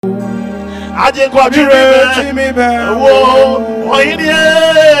Aje kwa chimi be wo oyini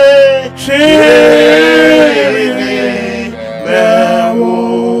chimi be wo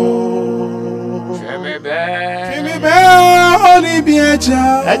chimi be oni biecha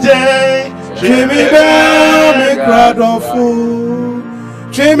aje chimi be me gradofu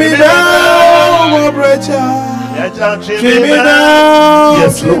chimi be wo brecha chimi be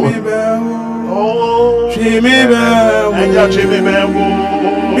yes Lord oh chimi be aja chimi be wo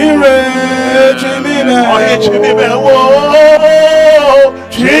mire chimi be oh chimi be wo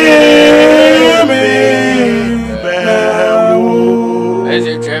chimi be wo is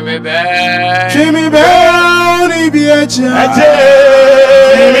it chimi be ni biecha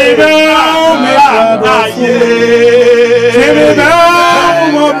chimi be me aye chimi be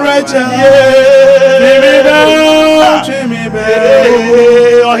mo brecha chimi be chimi be oh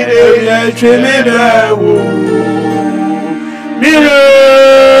chimi be wo mire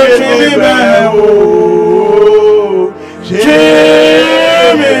chimi be wo chimi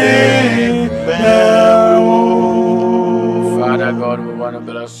be wo. Father God, we want to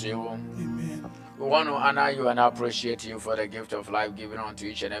bless you. Amen. We want to honor you and appreciate you for the gift of life given unto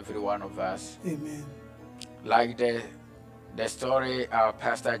each and every one of us. Amen. Like the story our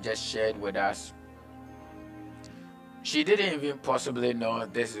pastor just shared with us, she didn't even possibly know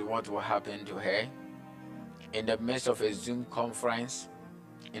this is what will happen to her. In the midst of a Zoom conference,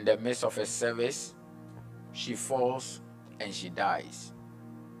 in the midst of a service, she falls and she dies.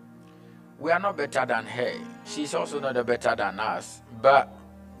 We are not better than her. She's also not better than us. But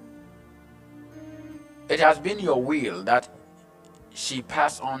it has been your will that she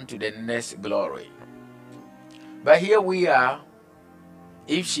pass on to the next glory. But here we are.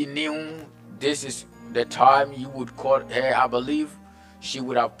 If she knew this is the time you would call her, I believe she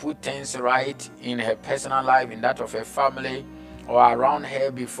would have put things right in her personal life, in that of her family, or around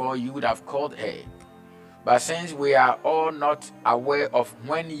her before you would have called her. But since we are all not aware of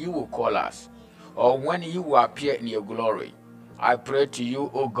when you will call us, or when you will appear in your glory, I pray to you,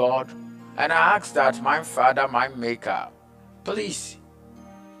 O God, and I ask that my Father, my Maker, please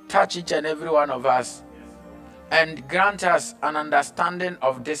touch each and every one of us and grant us an understanding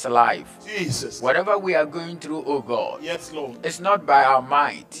of this life. Jesus. Whatever we are going through, oh God. Yes, Lord. It's not by our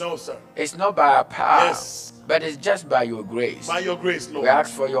might. No, sir. It's not by our power. Yes. But it's just by your grace. By your grace, Lord. We ask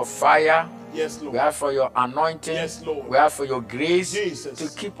for your fire. Yes, Lord. We ask for your anointing. Yes, Lord. We ask for your grace, Jesus, to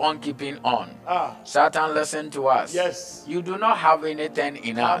keep on keeping on. Ah. Satan, listen to us. Yes. You do not have anything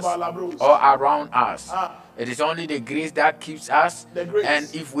in us Abalabros. or around us. Ah. It is only the grace that keeps us. The grace. And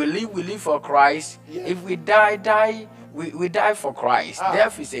if we live for Christ. Yes. If we die, we die for christ. Ah.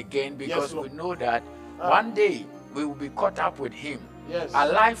 Death is a gain, because Yes, we know that Ah. one day we will be caught up with him, Yes.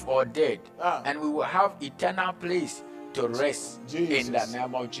 alive or dead. Ah. And we will have eternal place to rest Jesus. in the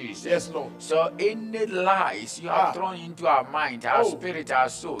name of Jesus. Yes, Lord. So any lies you have thrown into our mind, our spirit, our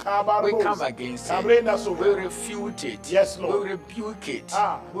soul, we come against it. We refute it. Yes, Lord. We rebuke it.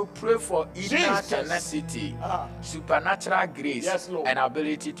 Ah. We pray for inner Jesus. tenacity, Ah. supernatural grace, Yes, Lord. and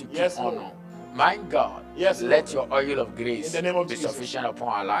ability to keep Yes, Lord. honor. My God, Yes, let Lord. your oil of grace In the name of be Jesus. sufficient upon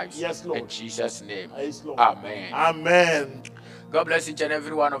our lives. Yes, Lord. In Jesus' name. Yes, Lord. Amen. Amen. God bless each and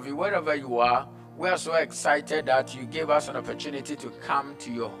every one of you, wherever you are. We are so excited that you gave us an opportunity to come to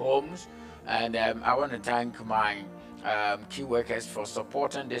your homes. And I want to thank my key workers for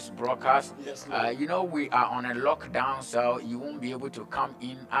supporting this broadcast. Yes, Lord. You know, we are on a lockdown, so you won't be able to come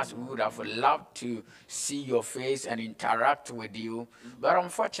in as we would have loved to see your face and interact with you. But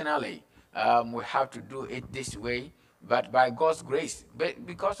unfortunately, we have to do it this way. But by God's grace,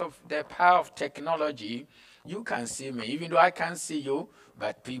 because of the power of technology, you can see me, even though I can't see you.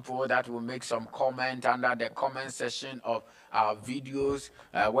 But people that will make some comment under the comment section of our videos,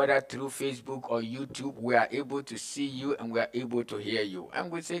 whether through Facebook or YouTube, we are able to see you and we are able to hear you. And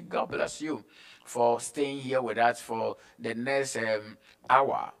we say, God bless you for staying here with us for the next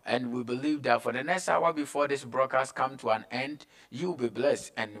hour. And we believe that for the next hour before this broadcast come to an end, you'll be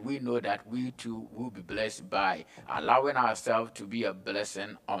blessed. And we know that we too will be blessed by allowing ourselves to be a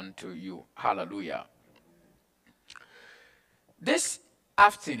blessing unto you. Hallelujah. This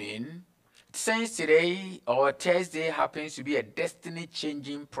afternoon, since today or Thursday happens to be a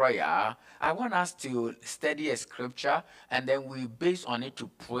destiny-changing prayer, I want us to study a scripture and then we base on it to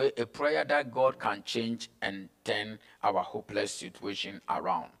pray a prayer that God can change and turn our hopeless situation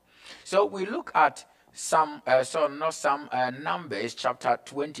around. So we look at Numbers chapter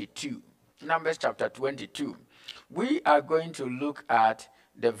 22. Numbers chapter 22. We are going to look at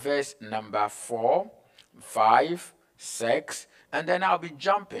the verse number 4, 5, 6, and then I'll be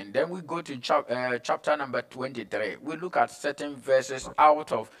jumping. Then we go to chapter number 23. We look at certain verses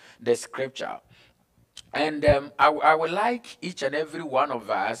out of the scripture. And I would like each and every one of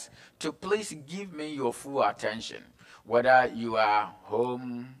us to please give me your full attention. Whether you are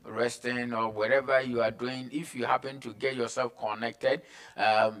home, resting, or wherever you are doing, if you happen to get yourself connected,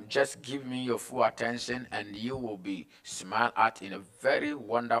 just give me your full attention and you will be smiled at in a very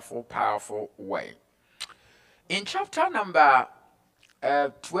wonderful, powerful way. In chapter number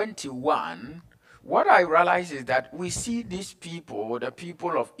 21, what I realize is that we see these people, the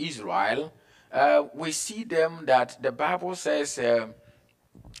people of Israel, we see them that the Bible says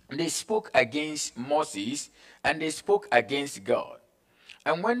they spoke against Moses and they spoke against God.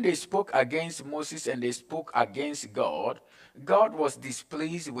 And when they spoke against Moses and they spoke against God, God was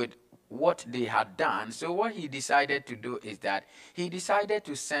displeased with what they had done. So what he decided to do is that he decided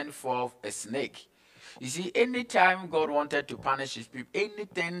to send forth a snake. You see, anytime God wanted to punish his people,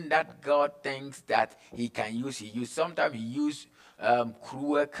 anything that God thinks that he can use, he used. Sometimes he used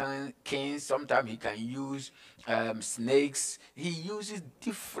cruel kings, sometimes he can use snakes. He uses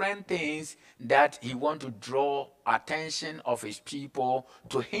different things that he wants to draw attention of his people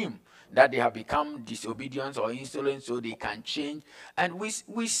to him, that they have become disobedient or insolent so they can change. And we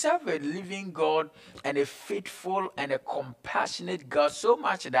serve a living God and a faithful and a compassionate God, so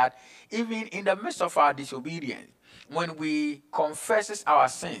much that even in the midst of our disobedience, when we confess our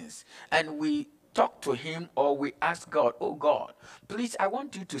sins and we talk to him or we ask God, oh God, please, I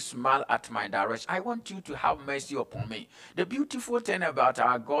want you to smile at my direction. I want you to have mercy upon me. The beautiful thing about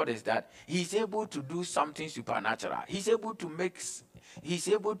our God is that he's able to do something supernatural. He's able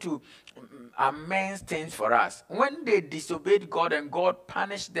to amend things for us. When they disobeyed God and God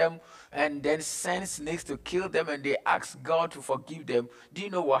punished them and then sent snakes to kill them and they asked God to forgive them, do you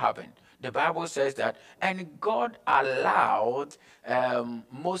know what happened? The Bible says that, and God allowed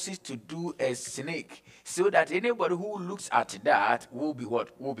Moses to do a snake so that anybody who looks at that will be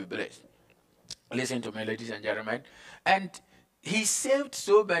what? Will be blessed. Listen to me, ladies and gentlemen. And he saved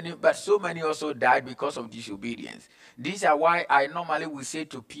so many, but so many also died because of disobedience. These are why I normally will say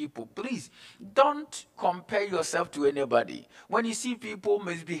to people, please don't compare yourself to anybody. When you see people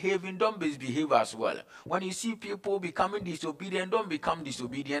misbehaving, don't misbehave as well. When you see people becoming disobedient, don't become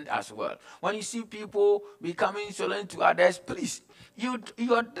disobedient as well. When you see people becoming insolent to others, please, your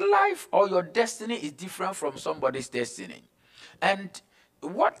life or your destiny is different from somebody's destiny. And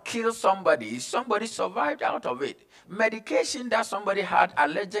what kills somebody, somebody survived out of it. Medication that somebody had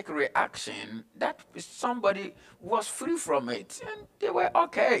allergic reaction, that somebody was free from it and they were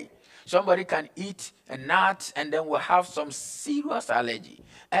okay. Somebody can eat a nut and then will have some serious allergy.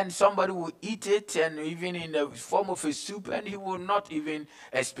 And somebody will eat it and even in the form of a soup and he will not even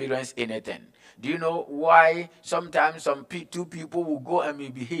experience anything. Do you know why sometimes two people will go and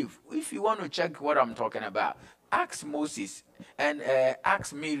misbehave? If you want to check what I'm talking about, ask Moses and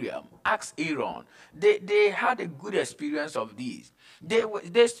ask Miriam, ask Aaron. They had a good experience of these.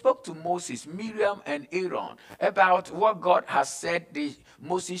 They spoke to Moses, Miriam, and Aaron about what God has said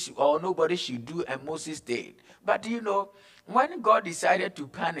Moses or nobody should do, and Moses did. But you know, when God decided to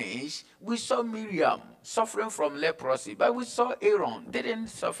punish, we saw Miriam suffering from leprosy, but we saw Aaron didn't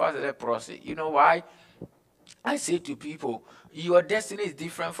suffer leprosy. You know why? I say to people, your destiny is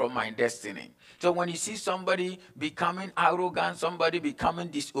different from my destiny. So when you see somebody becoming arrogant, somebody becoming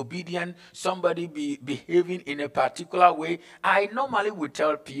disobedient, somebody behaving in a particular way, I normally would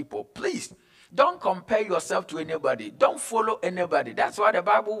tell people, please, don't compare yourself to anybody. Don't follow anybody. That's why the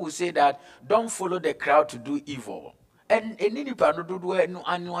Bible will say that don't follow the crowd to do evil. And because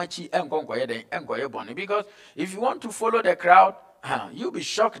if you want to follow the crowd, you'll be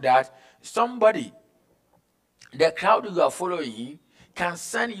shocked that the crowd you are following can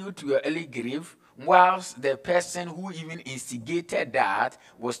send you to your early grave, whilst the person who even instigated that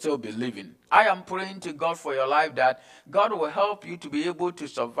will still be living. I am praying to God for your life that God will help you to be able to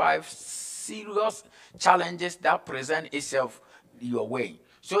survive serious challenges that present itself your way,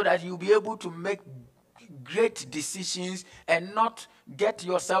 so that you'll be able to make great decisions and not get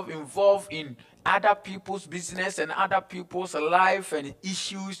yourself involved in other people's business and other people's life and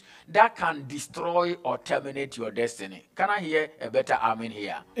issues that can destroy or terminate your destiny. Can I hear a better amen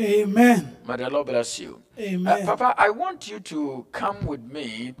here? Amen. May the Lord bless you. Amen. Papa, I want you to come with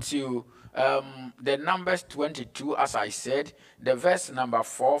me to the Numbers 22, as I said, the verse number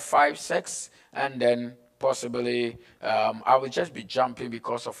 4, 5, 6, and then possibly I will just be jumping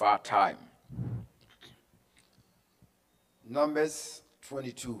because of our time. Numbers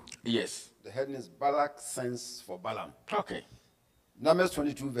 22. Yes. The heading is Balak sends for Balaam. Okay. Numbers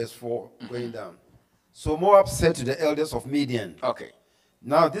 22 verse 4, going down. So Moab said to the elders of Midian, Okay.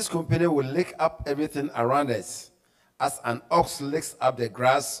 now this company will lick up everything around us, as an ox licks up the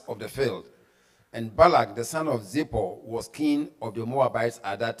grass of the field. And Balak, the son of Zippor, was king of the Moabites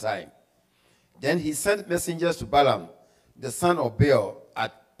at that time. Then he sent messengers to Balaam, the son of Beor,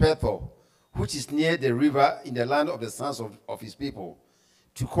 at Pethor, which is near the river in the land of the sons of his people,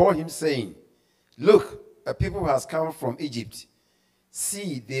 to call him, saying, look, a people has come from Egypt.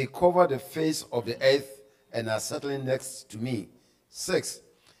 See, they cover the face of the earth and are settling next to me. 6.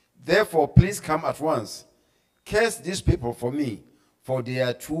 Therefore, please come at once. Curse these people for me, for they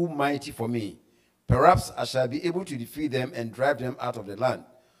are too mighty for me. Perhaps I shall be able to defeat them and drive them out of the land.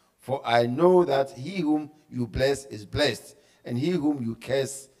 For I know that he whom you bless is blessed, and he whom you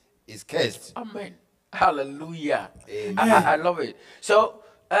curse is cursed. Amen. Hallelujah. Amen. I love it. So,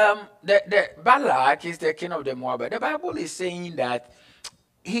 the Balak is the king of the Moabite. The Bible is saying that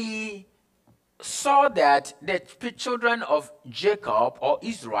he saw that the children of Jacob or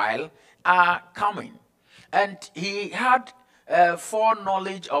Israel are coming. And he had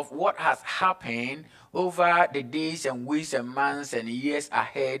foreknowledge of what has happened over the days and weeks and months and years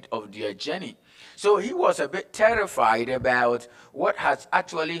ahead of their journey. So he was a bit terrified about what has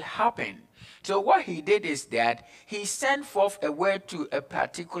actually happened. So what he did is that he sent forth a word to a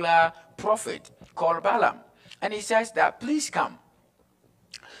particular prophet called Balaam. And he says that, please come.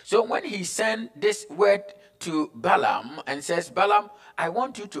 So when he sent this word to Balaam and says, Balaam, I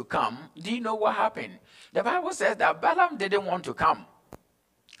want you to come, do you know what happened? The Bible says that Balaam didn't want to come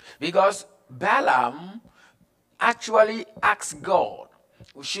because Balaam actually asked God,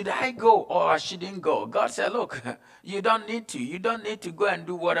 should I go or I shouldn't go? God said, look, you don't need to. You don't need to go and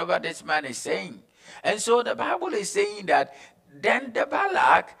do whatever this man is saying. And so the Bible is saying that then the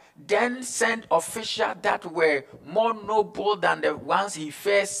Balak then sent officials that were more noble than the ones he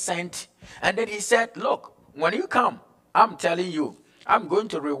first sent. And then he said, look, when you come, I'm telling you, I'm going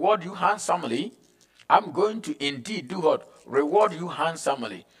to reward you handsomely. I'm going to indeed do what? Reward you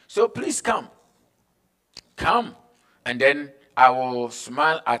handsomely. So please come. Come. And then I will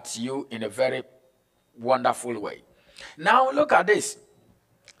smile at you in a very wonderful way. Now look at this.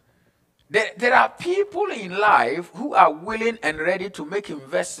 There are people in life who are willing and ready to make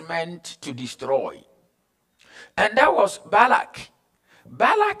investment to destroy. And that was Balak.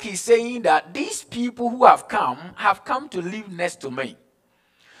 Balak is saying that these people who have come to live next to me.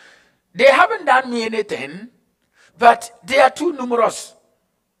 They haven't done me anything, but they are too numerous.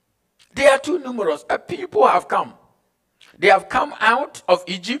 They are too numerous. People have come. They have come out of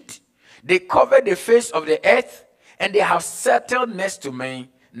Egypt. They covered the face of the earth, and they have settled next to me.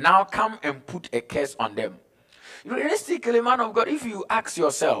 Now come and put a curse on them. Realistically, man of God, if you ask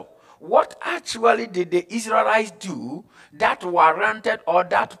yourself, what actually did the Israelites do that warranted or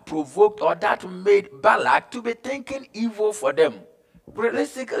that provoked or that made Balak to be thinking evil for them?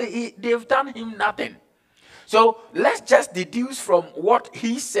 Realistically, they've done him nothing. So let's just deduce from what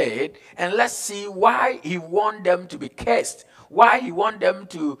he said and let's see why he want them to be cursed, why he want them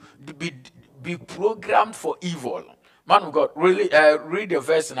to be programmed for evil. Man of God, really read the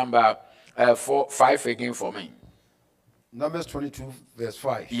verse number 5 again for me. Numbers 22, verse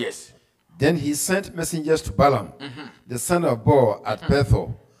 5. Yes. Then he sent messengers to Balaam, the son of Beor, at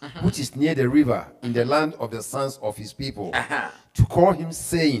Pethor, which is near the river in the land of the sons of his people, to call him,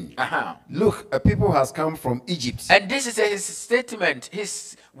 saying, look, a people has come from Egypt. And this is his statement,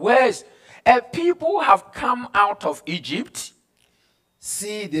 his words. A people have come out of Egypt.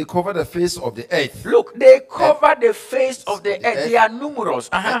 See, they cover the face of the earth. Look, they cover the face of the earth. They are numerous.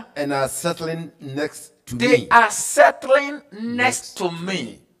 And are settling next to me. They are settling next to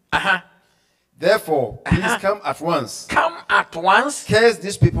me. Therefore, please come at once. Come at once. Curse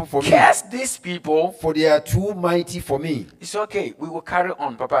these people for me. Curse these people. For they are too mighty for me. It's okay. We will carry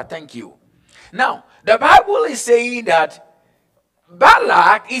on, Papa. Thank you. Now, the Bible is saying that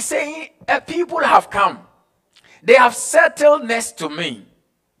Balak is saying people have come. They have settled next to me.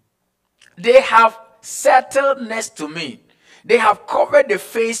 They have settled next to me. They have covered the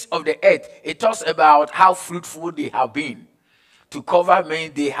face of the earth. It talks about how fruitful they have been. To cover me,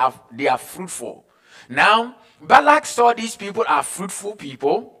 they are fruitful. Now, Balak saw these people are fruitful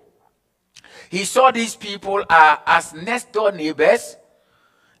people. He saw these people as next door neighbors.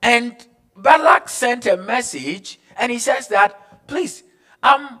 And Balak sent a message and he says that, please,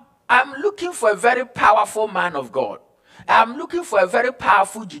 I'm looking for a very powerful man of God. I'm looking for a very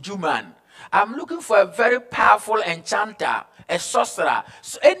powerful juju man. I'm looking for a very powerful enchanter, a sorcerer.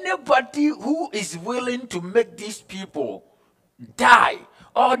 So anybody who is willing to make these people die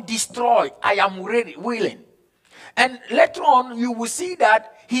or destroy, I am ready, willing. And later on, you will see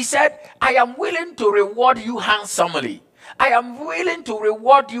that he said, I am willing to reward you handsomely. I am willing to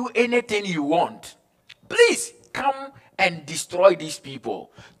reward you anything you want. Please come and destroy these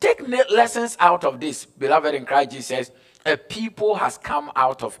people. Take lessons out of this, beloved in Christ Jesus. A people has come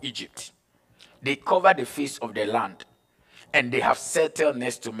out of Egypt. They cover the face of the land, and they have settled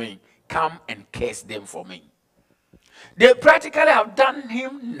next to me. Come and curse them for me. They practically have done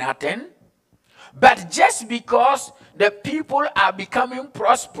him nothing, but just because the people are becoming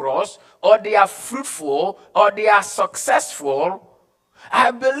prosperous, or they are fruitful, or they are successful,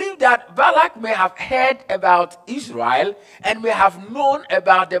 I believe that Balak may have heard about Israel and may have known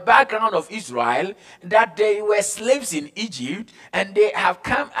about the background of Israel, that they were slaves in Egypt and they have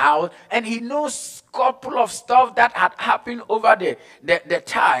come out, and he knows a couple of stuff that had happened over the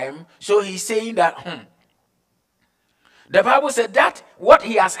time. So he's saying that, The Bible said that what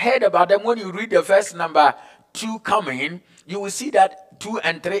he has heard about them, when you read the verse number 2 coming, you will see that 2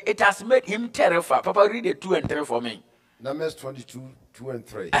 and 3, it has made him terrified. Papa, read the 2 and 3 for me. Numbers 22, 2 and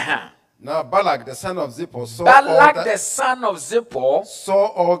 3. Uh-huh. Now Balak, the son of Zippor, saw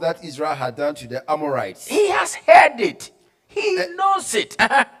all that Israel had done to the Amorites. He has heard it. He knows it.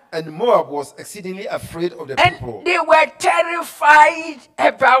 And Moab was exceedingly afraid of the people. And they were terrified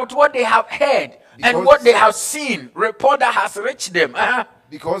about what they have heard and what they have seen. Report that has reached them.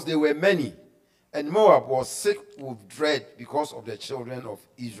 Because they were many. And Moab was sick with dread because of the children of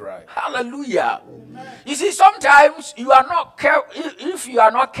Israel. Hallelujah. You see, sometimes you are not if you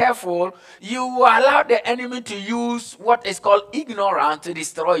are not careful, you will allow the enemy to use what is called ignorance to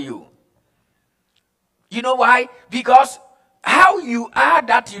destroy you. You know why? Because how you are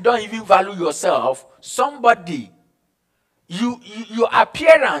that you don't even value yourself, somebody, your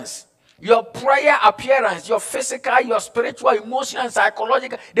appearance, your prayer appearance, your physical, your spiritual, emotional,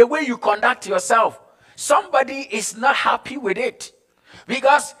 psychological, the way you conduct yourself, somebody is not happy with it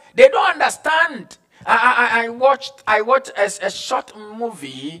because they don't understand. I watched a short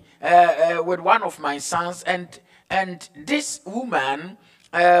movie with one of my sons, and this woman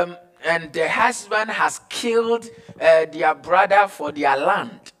and the husband has killed their brother for their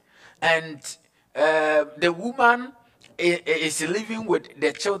land, and the woman is living with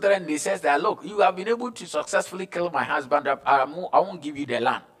the children. He says that, look, you have been able to successfully kill my husband. I won't give you the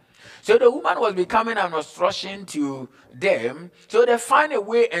land. So the woman was becoming an obstruction to them. So they find a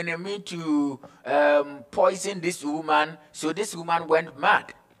way enemy to poison this woman. So this woman went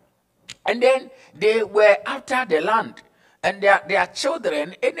mad. And then they were after the land. And their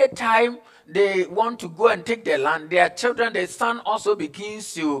children, anytime they want to go and take the land, their children, their son also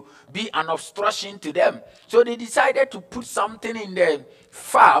begins to be an obstruction to them. So they decided to put something in the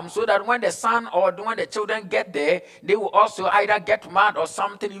farm so that when the son or when the children get there, they will also either get mad or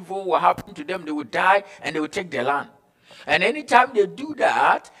something evil will happen to them. They will die and they will take the land. And anytime they do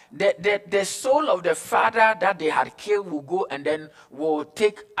that, the soul of the father that they had killed will go and then will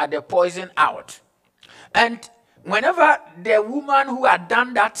take the poison out. And whenever the woman who had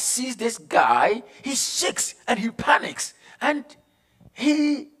done that sees this guy, he shakes and he panics. And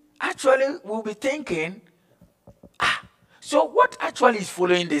he actually will be thinking, so what actually is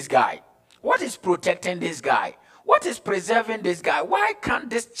following this guy? What is protecting this guy? What is preserving this guy? Why can't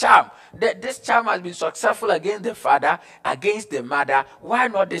this charm? This charm has been successful against the father, against the mother. Why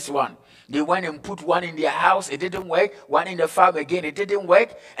not this one? They went and put one in their house, it didn't work. One in the farm again, it didn't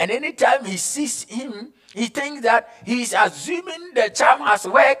work. And anytime he sees him, he thinks that he's assuming the charm has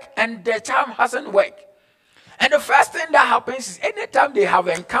worked and the charm hasn't worked. And the first thing that happens is anytime they have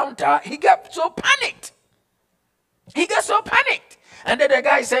an encounter, he gets so panicked. He gets so panicked. And then the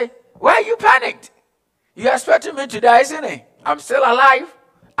guy say, why are you panicked? You're expecting me to die, isn't it? I'm still alive.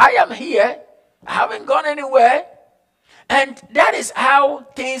 I am here. I haven't gone anywhere. And that is how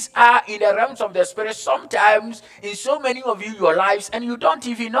things are in the realms of the spirit. Sometimes in so many of your lives, and you don't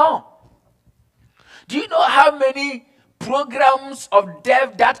even know. Do you know how many programs of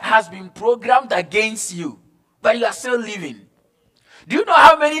death that has been programmed against you, but you are still living? Do you know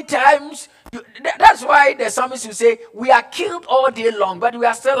how many times? That's why the psalmist will say, we are killed all day long, but we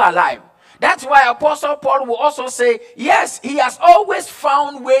are still alive. That's why Apostle Paul will also say, yes, he has always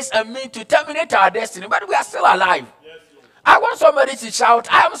found ways and means to terminate our destiny, but we are still alive. Yes, I want somebody to shout,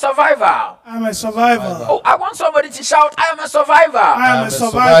 I am a survivor. I'm a survivor. Oh, I want somebody to shout, I am a survivor. I am a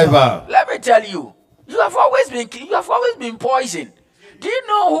survivor. Let me tell you, you have always been poisoned. Do you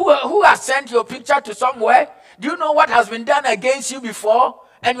know who has sent your picture to somewhere? Do you know what has been done against you before?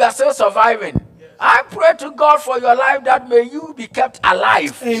 And you are still surviving. Yes. I pray to God for your life that may you be kept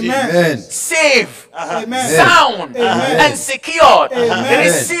alive. Amen. Safe. Amen. Sound. Amen. And secured. Amen.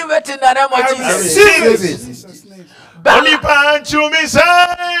 Receive it in the name of Jesus. Receive it. Only pancho me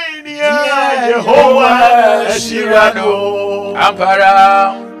sign, Yehovah Shirano.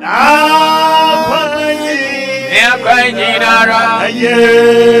 Ampara.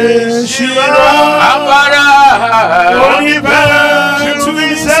 Ampara. Only pancho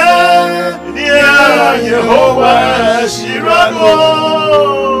me sign, Yehovah Shirano.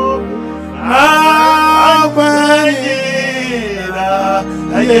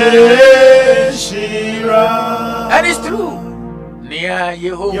 And it's true. Near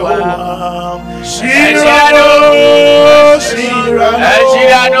Yehovah Shirano, Shirano,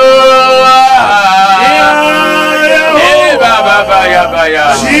 Shirano.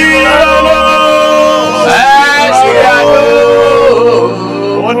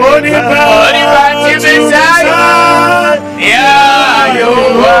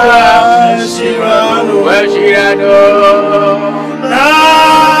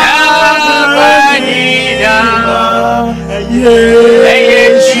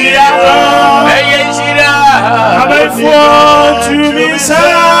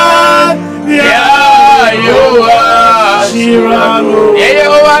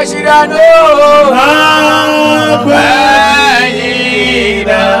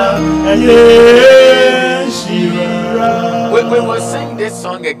 We will sing this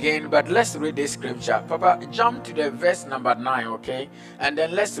song again, but let's read this scripture. Papa, jump to the verse number 9, okay? And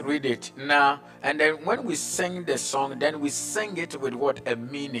then let's read it now. And then when we sing the song, then we sing it with what? A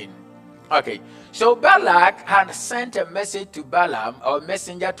meaning. Okay. So Balak had sent a message to Balaam, or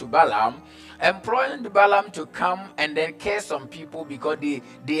messenger to Balaam, employing Balaam to come and then curse some people because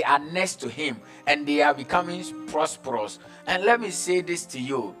they are next to him and they are becoming prosperous. And let me say this to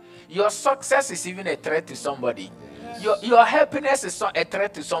you. Your success is even a threat to somebody. Your happiness is a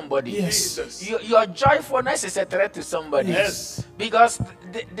threat to somebody. Yes. Your joyfulness is a threat to somebody. Yes. Because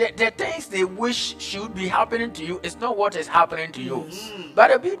the things they wish should be happening to you is not what is happening to you.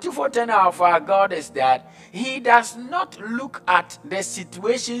 But the beautiful thing of our God is that He does not look at the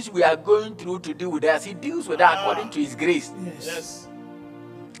situations we are going through to deal with us. He deals with that according to His grace. Yes.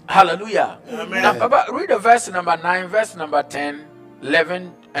 Hallelujah. Amen. Now, Papa, read the verse number 9, verse number 10,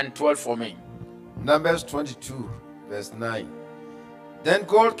 11, and 12 for me. Numbers 22, verse 9. Then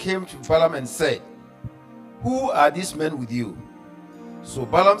God came to Balaam and said, "Who are these men with you?" So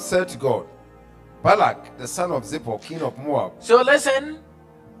Balaam said to God, "Balak, the son of Zippor, king of Moab." So listen,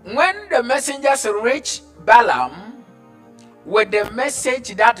 when the messengers reached Balaam with the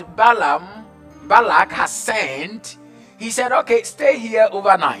message that Balak has sent, he said, okay, stay here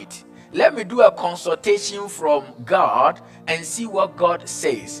overnight. Let me do a consultation from God and see what God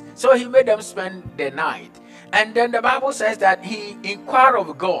says. So he made them spend the night. And then the Bible says that he inquired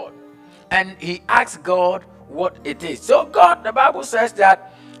of God and he asked God what it is. So God, the Bible says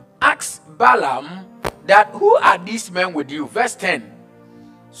that, asked Balaam that, who are these men with you? Verse 10.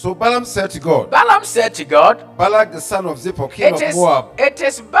 So Balaam said to God, Balaam said to God, "Balak, the son of Zippor, king of Moab, it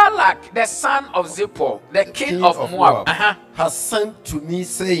is Balak, the son of Zippor, the king of Moab, has sent to me,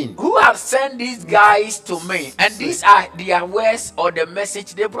 saying," who have sent these guys to me, and these are their words or the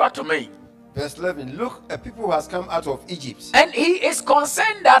message they brought to me. Verse 11, "Look, a people has come out of Egypt, And he is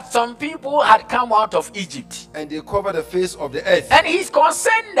concerned that some people had come out of Egypt. and they cover the face of the earth. And he's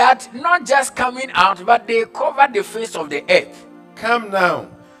concerned that not just coming out, but they cover the face of the earth. Come now."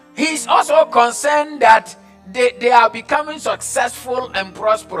 He's also concerned that they are becoming successful and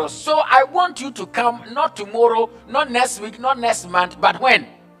prosperous. So I want you to come, not tomorrow, not next week, not next month, but when?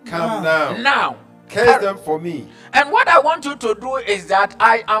 Come now. Now. Curse them for me. And what I want you to do is that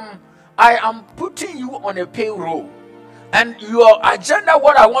I am putting you on a payroll. And your agenda,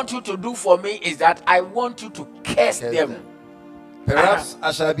 what I want you to do for me is that I want you to curse them. Perhaps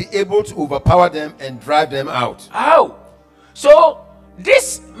I shall be able to overpower them and drive them out. How? So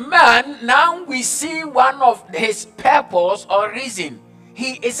this man, now we see one of his purpose or reason.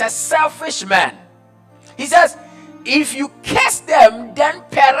 He is a selfish man. He says, if you curse them, then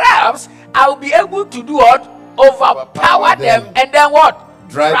perhaps I'll be able to do what? Overpower them and then what?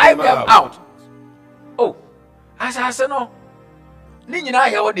 Drive them out. Oh, as I said, no. You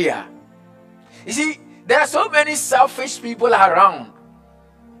see, there are so many selfish people around.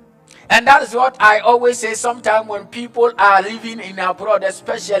 And that is what I always say sometimes when people are living in abroad,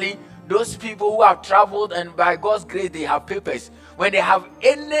 especially those people who have traveled and by God's grace they have papers. When they have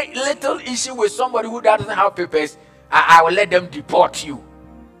any little issue with somebody who doesn't have papers, I will let them deport you.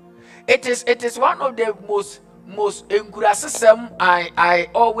 It is one of the most encouraging I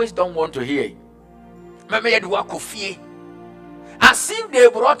always don't want to hear. Kofi. As if they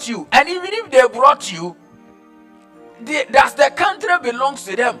brought you, and even if they brought you, does the country belongs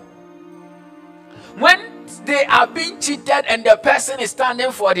to them? When they are being cheated and the person is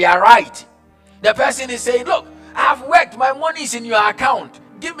standing for their right. The person is saying, look, I've worked, my money is in your account,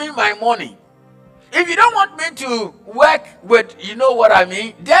 give me my money. If you don't want me to work with, you know what I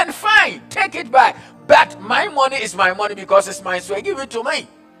mean, then fine, take it back. But my money is my money because it's mine, so give it to me.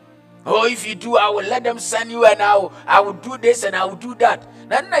 Oh, if you do, I will let them send you and I will do this and I will do that.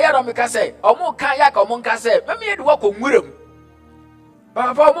 Then I don't say, Omo kayak, Omo say, let me walk on with him.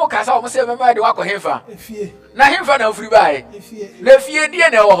 Papa Omo Casa almost say, Mamma, the walk on him. Now him for no free buy. The fear, dear,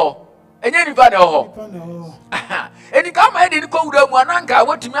 no. And anybody, oh, and you come ahead and go to one anchor.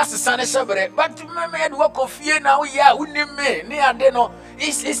 What to Master Sunday Sabbath, but to my man walk of fear now, yeah, wouldn't me near Deno.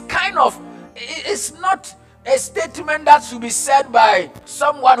 It's kind of, it's not a statement that should be said by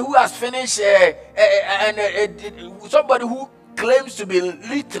someone who has finished somebody who claims to be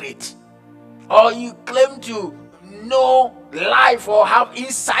literate, or you claim to know life or have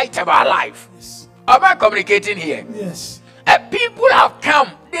insight about life. Yes. Am I communicating here? Yes. People have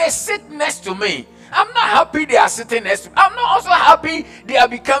come, they sit next to me. I'm not happy they are sitting next to me. I'm not also happy they are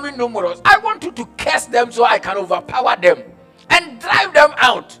becoming numerous. I want you to curse them so I can overpower them and drive them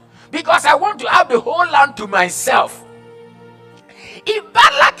out, because I want to have the whole land to myself. If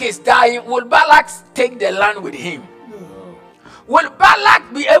Balak is dying, will Balak take the land with him? No. Will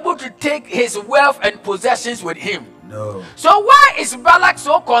Balak be able to take his wealth and possessions with him? No. So why is Balak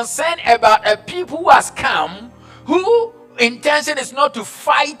so concerned about a people who has come, who intention is not to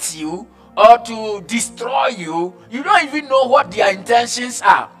fight you or to destroy you? You don't even know what their intentions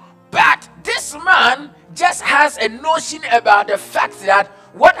are. But this man just has a notion about the fact that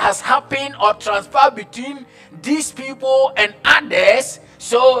what has happened or transpired between these people and others,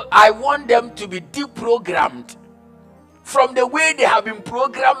 so I want them to be deprogrammed from the way they have been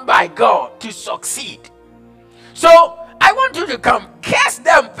programmed by God to succeed. So I want you to come, curse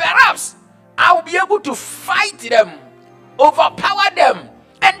them. Perhaps I will be able to fight them, overpower them,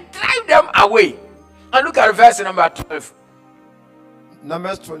 and drive them away. And look at verse number 12.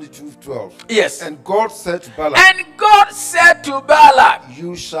 Numbers 22:12. Yes. And God said to Balak, And God said to Balak,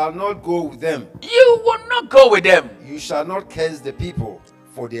 you shall not go with them. you will not go with them. You shall not curse the people,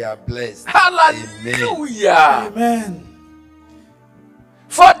 for they are blessed. Hallelujah. Amen.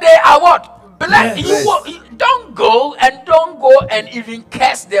 For they are what? Blessed. Yes. You don't go and even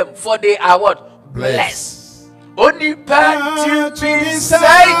curse them, for they are what? Blessed. Only part to be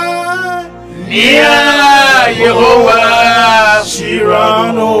said. Nia Yehovah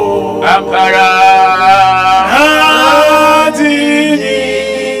Shirano Ampara Adina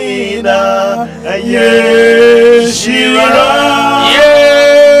Yeshira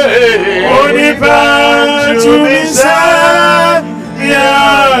Onipa to be sad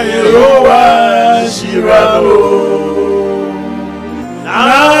Nia Yehovah Shirano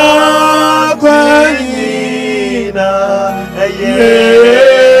Aquanina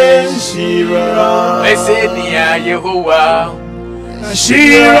Nia Yehovah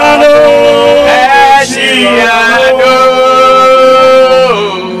Shirano Shirano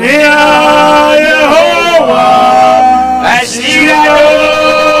Nia Yehovah Shirano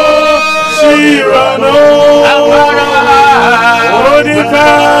Onipa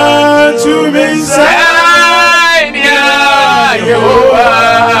to be sad Nia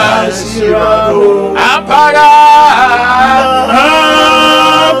Yehovah Shirano Ampara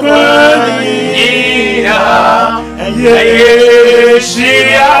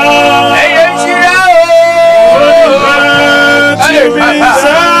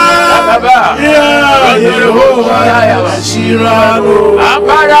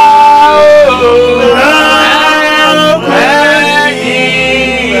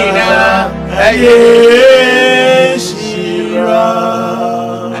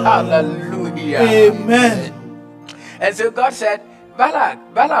Hallelujah. Amen. And so God said,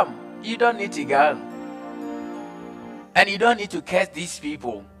 Balaam, you don't need to go. And you don't need to curse these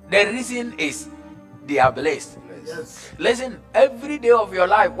people. The reason is they are blessed. Yes. Listen, every day of your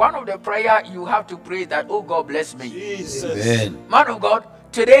life, one of the prayer you have to pray is that, oh God, bless me. Jesus. Amen. Man of God,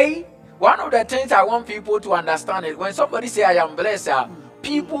 today, one of the things I want people to understand is when somebody say I am blessed,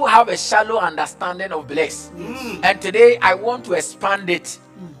 people have a shallow understanding of blessed. And today I want to expand it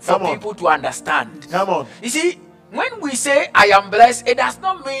for Come on. people to understand. Come on. You see, when we say I am blessed, it does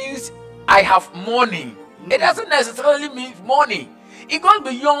not mean I have money. It doesn't necessarily mean money. It goes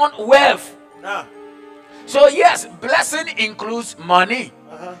beyond wealth. Ah. So yes, blessing includes money,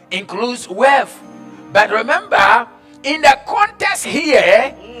 includes wealth. But remember, in the context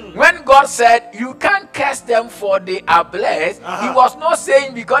here, when God said you can't curse them for they are blessed, He was not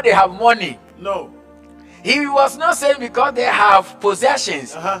saying because they have money. No. He was not saying because they have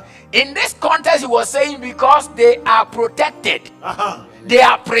possessions. In this context, he was saying because they are protected. They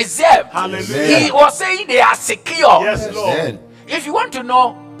are preserved. Hallelujah. He was saying they are secure. Yes, Lord. If you want to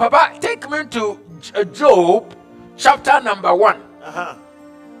know, Papa, take me to Job chapter number 1.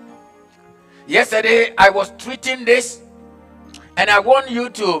 Yesterday, I was tweeting this, and I want you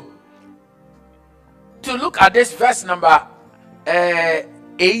to look at this verse number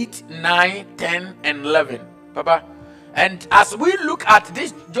 8, 9, 10, and 11, Papa. And as we look at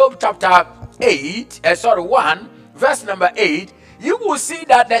this Job chapter 1, verse number 8, you will see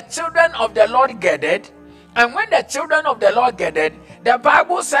that the children of the Lord gathered. And when the children of the Lord gathered, the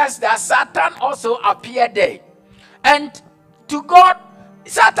Bible says that Satan also appeared there. And to God,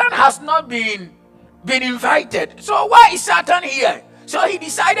 Satan has not been invited. So why is Satan here? So he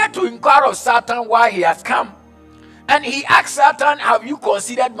decided to inquire of Satan why he has come. And he asked Satan, have you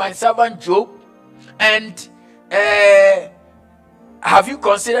considered my servant Job? And have you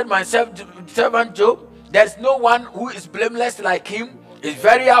considered my servant Job? There's no one who is blameless like him. He's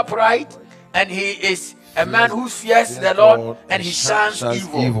very upright, and he is a man who fears the Lord, and he shuns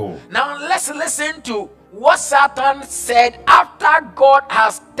evil. Now let's listen to what Satan said after God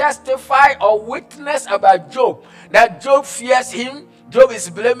has testified or witnessed about Job, that Job fears him, Job is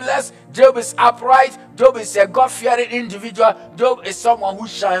blameless, Job is upright, Job is a God-fearing individual, Job is someone who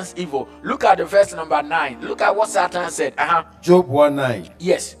shuns evil. Look at the verse number 9. Look at what Satan said. Job 1:9.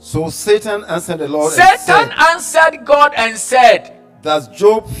 Yes. So Satan answered the Lord Satan answered God and said, does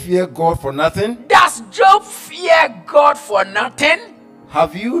Job fear God for nothing? Does Job fear God for nothing?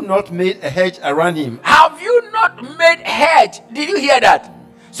 Have you not made a hedge around him? Have you not made hedge? Did you hear that?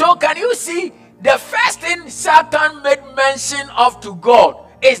 So can you see the first thing Satan made mention of to God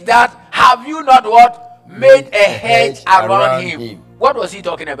is that have you not what? Made a hedge around him. What was he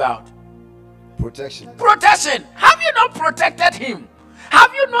talking about? Protection. Protection. Have you not protected him?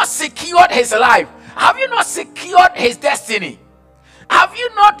 Have you not secured his life? Have you not secured his destiny? Have you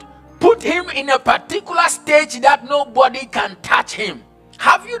not put him in a particular stage that nobody can touch him?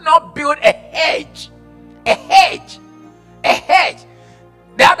 Have you not built a hedge? A hedge. A hedge.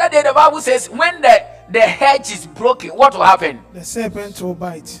 The other day the Bible says when the hedge is broken, what will happen? The serpent will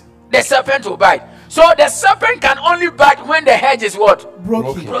bite. The serpent will bite. So the serpent can only bite when the hedge is what?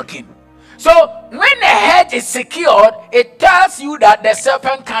 Broken. So when the hedge is secured, it tells you that the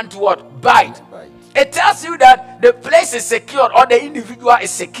serpent can't what? Bite. It tells you that the place is secured or the individual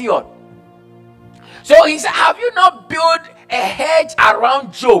is secured. So he said, have you not built a hedge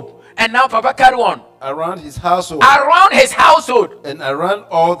around Job? And now Papa, carry on. Around his household. Around his household. And around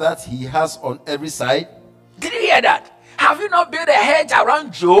all that he has on every side. Did you hear that? Have you not built a hedge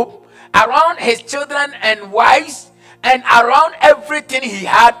around Job? Around his children and wives? And around everything he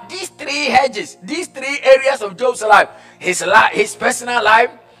had? These three hedges. These three areas of Job's life. His personal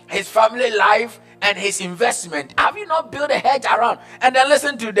life. His family life. And his investment. Have you not built a hedge around? And then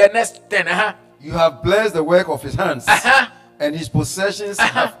listen to the next thing. You have blessed the work of his hands. And his possessions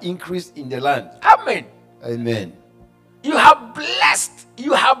have increased in the land. Amen. Amen. You have blessed.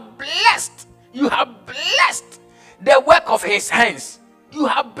 You have blessed. You have blessed the work of his hands. You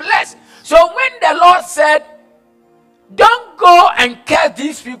have blessed. So when the Lord said, don't go and curse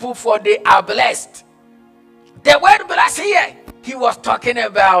these people for they are blessed. The word blessed here, he was talking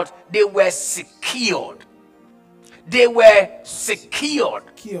about they were secured. They were secured.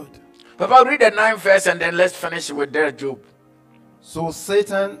 Papa, read the 9th verse and then let's finish with their Job. So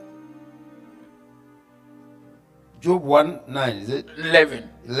Satan, Job 1:9, is it? 11.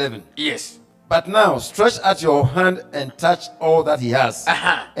 11. Yes. But now stretch out your hand and touch all that he has,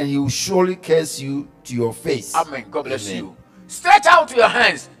 and he will surely curse you to your face. Amen. God bless you. Stretch out your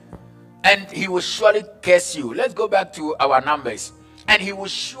hands and he will surely curse you. Let's go back to our numbers. And he will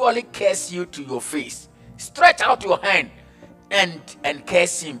surely curse you to your face. Stretch out your hand and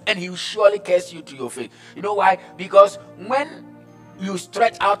curse him, and he will surely curse you to your face. You know why? Because when you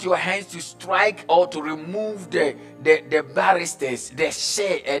stretch out your hands to strike or to remove the barristers,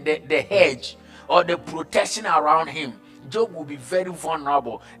 the hedge or the protection around him, Job will be very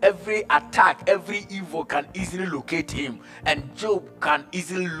vulnerable. Every attack, every evil can easily locate him, and Job can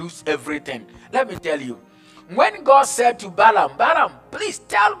easily lose everything. Let me tell you, when God said to Balaam, please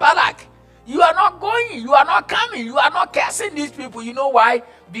tell Balak, you are not going, you are not coming, you are not cursing these people. You know why?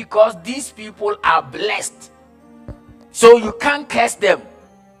 Because these people are blessed. So you can't curse them.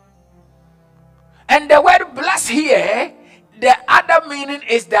 And the word bless here, the other meaning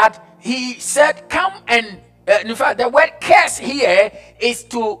is that he said, come and, in fact, the word curse here is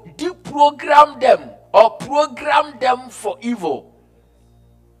to deprogram them or program them for evil.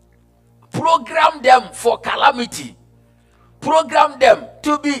 program them for calamity. Program them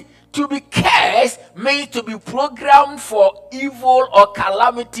to be cursed means to be programmed for evil or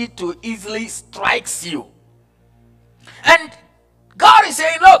calamity to easily strikes you. And God is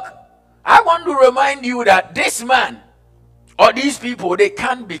saying, look, I want to remind you that this man or these people, they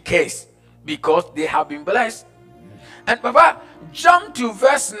can't be cursed because they have been blessed. And Papa, jump to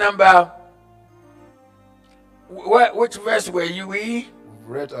verse number, which verse were you in? We've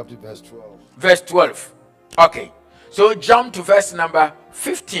read up to verse 12. Verse 12. Okay. So jump to verse number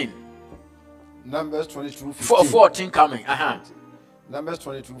 15. Numbers 22, 15. 14 coming. Numbers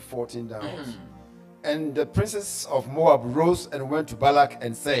 22, 14 downwards. And the princes of Moab rose and went to Balak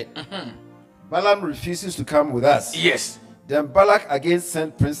and said, Balaam refuses to come with us. Yes. Then Balak again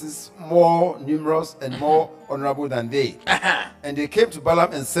sent princes more numerous and more honorable than they. And they came to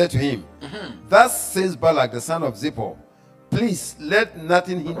Balaam and said to him, Thus says Balak the son of Zippor, please let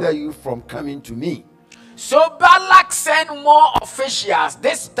nothing hinder you from coming to me. So Balak sent more officials.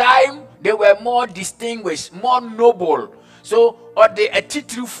 This time they were more distinguished, more noble. So, or the a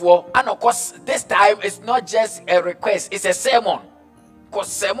title for, and of course, this time it's not just a request, it's a sermon.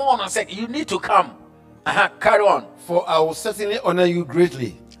 Because sermon said, you need to come. Carry on. For I will certainly honor you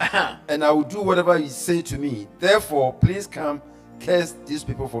greatly, and I will do whatever you say to me. Therefore, please come curse these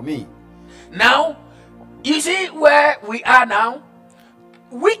people for me. Now, you see where we are now?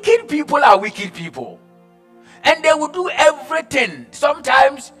 Wicked people are wicked people. And they will do everything.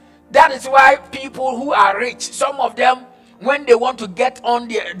 Sometimes that is why people who are rich, some of them, when they want to get on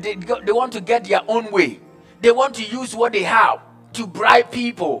they want to get their own way. They want to use what they have to bribe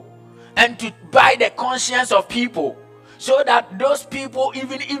people and to buy the conscience of people, so that those people,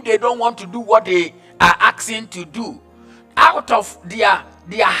 even if they don't want to do what they are asking to do, out of their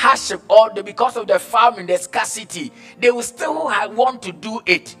hardship or because of the famine, the scarcity, they will still want to do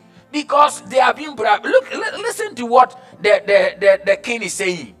it because they are being bribed. Look, listen to what the king is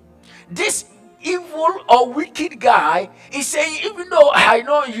saying. This evil or wicked guy is saying, even though I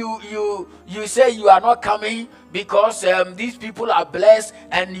know you say you are not coming because these people are blessed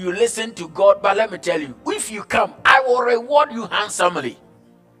and you listen to God, but let me tell you, if you come, I will reward you handsomely.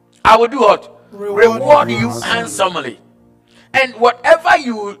 I will do what? Reward you handsomely. And whatever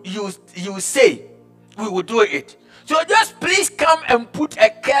you say, we will do it. So just please come and put a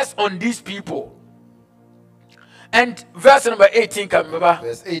curse on these people. And verse number 18, come, Baba.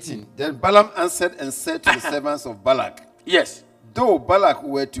 Verse 18. Then Balaam answered and said to the servants of Balak, yes, though Balak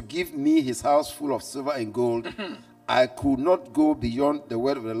were to give me his house full of silver and gold, I could not go beyond the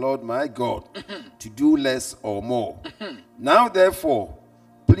word of the Lord my God to do less or more. Now therefore,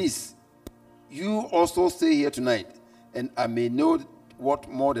 please, you also stay here tonight, and I may know what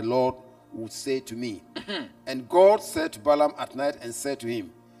more the Lord would say to me. And God said to Balaam at night and said to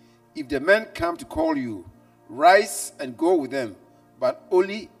him, if the men come to call you, rise and go with them, but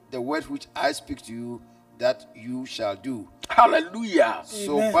only the word which I speak to you, that you shall do. Hallelujah.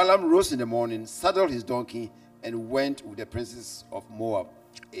 So Balaam rose in the morning, saddled his donkey, and went with the princes of Moab.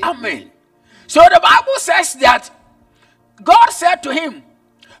 Amen. So the Bible says that God said to him,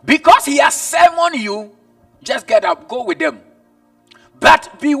 because he has summoned you, just get up, go with them.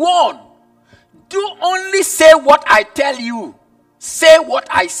 But be warned, do only say what I tell you. Say what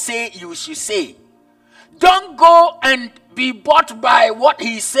I say you should say. Don't go and be bought by what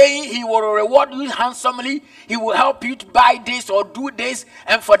he's saying. He will reward you handsomely. He will help you to buy this or do this.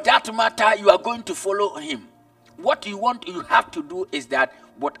 And for that matter, you are going to follow him. What you have to do is that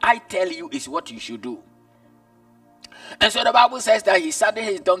what I tell you is what you should do. And so the Bible says that he saddled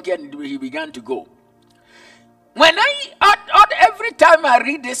his donkey and he began to go. When every time I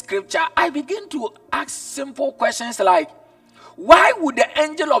read this scripture, I begin to ask simple questions like, why would the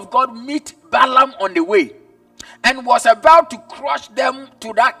angel of God meet Balaam on the way and was about to crush them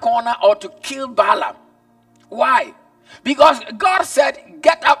to that corner or to kill Balaam? Why? Because God said,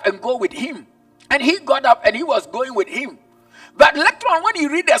 get up and go with him. And he got up and he was going with him. But later on, when you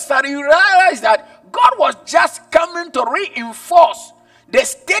read the story, you realize that God was just coming to reinforce the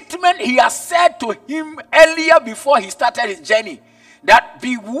statement he has said to him earlier before he started his journey. That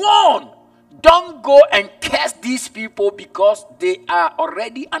be warned, don't go and curse these people because they are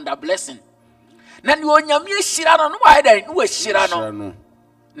already under blessing. Na ni onyame shirano no wa da ni wa shirano.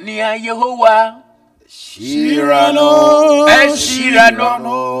 Ni Yehovah Shirano,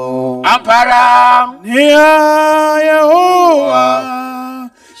 Shirano, Ampara, Ni Yehovah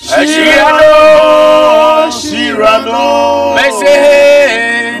Shirano,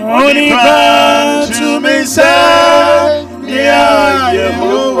 Mese, Monica to me say, Ni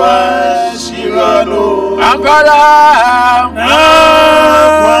Yehovah Shirano, Ampara, Na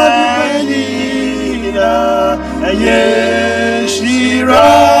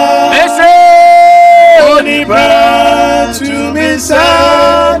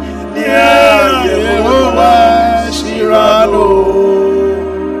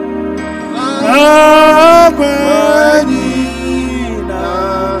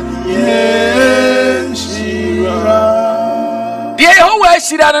Dear, who was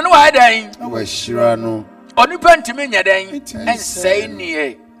she done? No, I dang. was Shirano. Only pentiment, ya dang, and say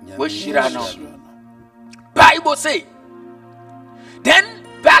near was Shirano. Bible say. Then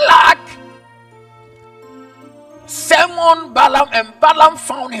Balak summoned Balaam, and Balaam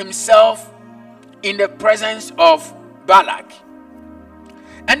found himself in the presence of Balak.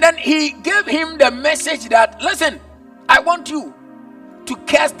 And then he gave him the message that, listen, I want you to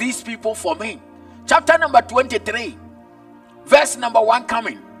curse these people for me. Chapter number 23, verse number 1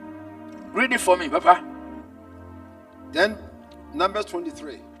 coming. Read it for me, Papa. Then, Numbers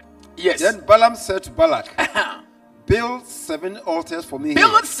 23. Yes. Then Balaam said to Balak, build 7 altars for me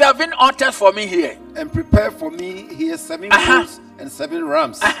Build here, 7 altars for me here. and prepare for me here 7 bulls and 7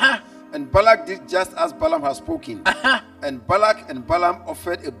 rams. And Balak did just as Balaam had spoken. And Balak and Balaam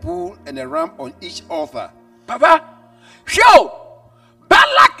offered a bull and a ram on each altar. Papa, show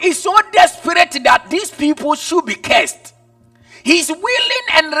Balak is so desperate that these people should be cursed. He's willing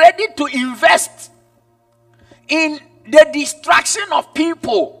and ready to invest in the destruction of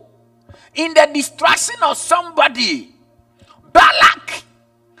people, in the destruction of somebody. Balak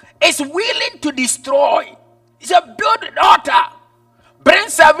is willing to destroy. He said, build an altar, bring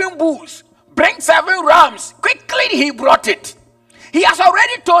 7 bulls, bring 7 rams. Quickly he brought it. He has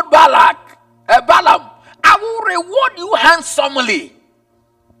already told Balaam, I will reward you handsomely.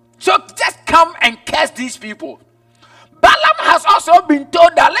 So just come and curse these people. Balaam has also been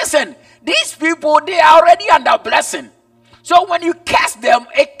told that, listen, these people, they are already under blessing. So when you curse them,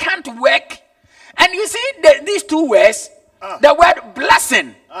 it can't work. And you see these 2 words, the word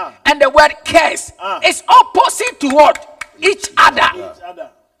blessing and the word curse is opposite to what? Each other.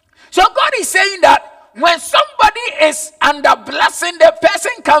 So God is saying that when somebody is under blessing, the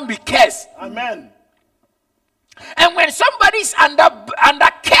person can be cursed. Amen. And when somebody is under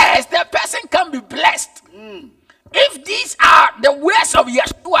curse, the person can be blessed. If these are the words of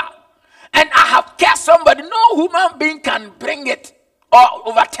Yeshua, and I have cursed somebody, no human being can bring it or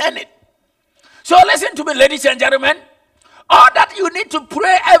overturn it. So listen to me, ladies and gentlemen. All that you need to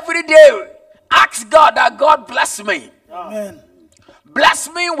pray every day, ask God that God bless me. Amen. Bless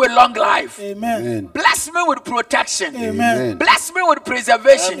me with long life. Amen. Bless me with protection. Amen. Bless me with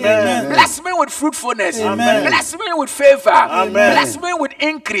preservation. Amen. Bless me with fruitfulness. Amen. Bless me with favor. Amen. Bless me with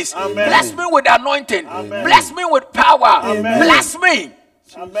increase. Amen. Bless me with anointing. Amen. Bless me with power. Amen. Bless me.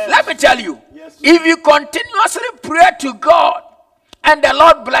 Amen. Let me tell you, Yes, if you continuously pray to God and the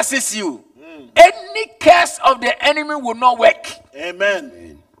Lord blesses you, any curse of the enemy will not work.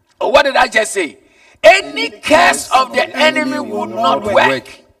 Amen. Or what did I just say? Any curse of the enemy will not work.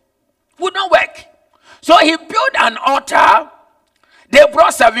 Would not work. So he built an altar. They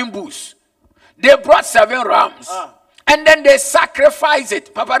brought 7 bulls. They brought 7 rams. And then they sacrificed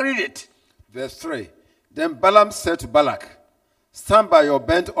it. Papa, read it. Verse 3. Then Balaam said to Balak, stand by your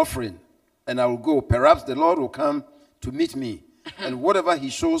burnt offering, and I will go. Perhaps the Lord will come to meet me, and whatever he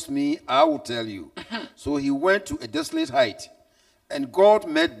shows me, I will tell you. So he went to a desolate height, and God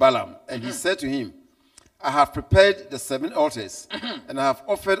met Balaam, and he said to him, I have prepared the 7 altars, and I have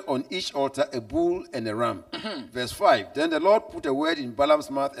offered on each altar a bull and a ram. Verse 5. Then the Lord put a word in Balaam's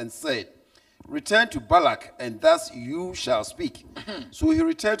mouth and said, return to Balak, and thus you shall speak. So he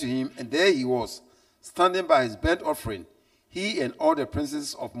returned to him, and there he was, standing by his burnt offering, he and all the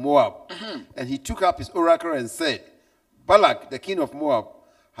princes of Moab. And he took up his oracle and said, Balak, the king of Moab,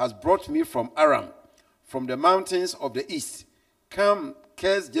 has brought me from Aram, from the mountains of the east. Come,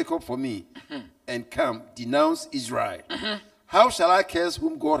 curse Jacob for me, and come, denounce Israel. How shall I curse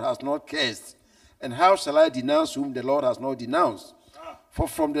whom God has not cursed? And how shall I denounce whom the Lord has not denounced? For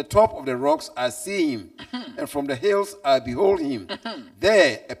from the top of the rocks I see him, and from the hills I behold him.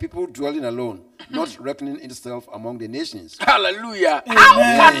 There a people dwelling alone, not reckoning itself among the nations. Hallelujah. How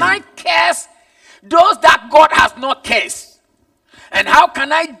can I curse those that God has not cursed? And how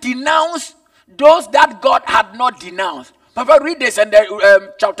can I denounce those that God had not denounced? Papa, read this and then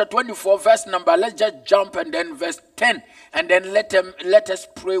chapter 24, verse number. Let's just jump and then verse 10, and then let us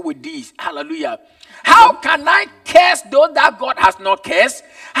pray with these. Hallelujah. How can I curse those that God has not cursed?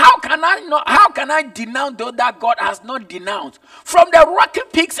 How can I denounce those that God has not denounced? From the rocky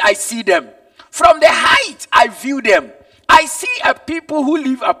peaks I see them. From the height I view them. I see a people who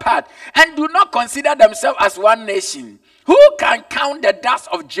live apart and do not consider themselves as one nation. Who can count the dust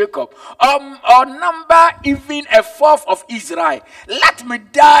of Jacob or number even a fourth of Israel? Let me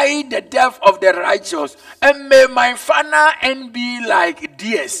die the death of the righteous, and may my final end be like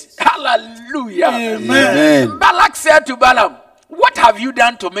theirs. Hallelujah. Amen. Balak said to Balaam, what have you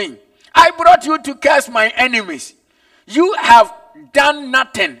done to me? I brought you to curse my enemies. You have done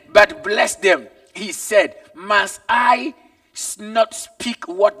nothing but bless them. He said, must I not speak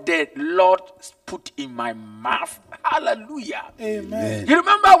what the Lord put in my mouth? Hallelujah. Amen. You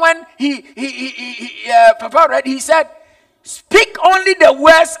remember when Papa read, he said, speak only the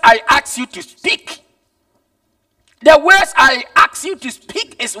words I ask you to speak. The words I ask you to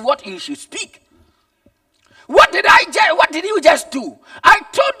speak is what you should speak. What did you just do? I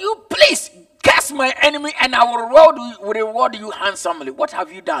told you, please curse my enemy and I will reward you handsomely. What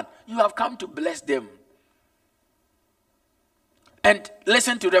have you done? You have come to bless them. And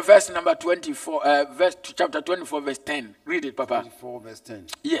listen to the verse number 24, chapter 24, verse 10. Read it, Papa. 24, verse 10.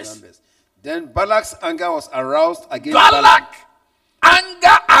 Yes. Numbers. Then Balak's anger was aroused against Balak,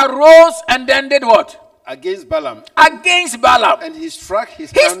 anger arose and then did what? Against Balaam. Against Balaam. And he struck his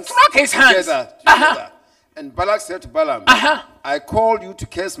He hands struck his hands. together. Uh-huh. And Balak said to Balaam, Uh-huh. I called you to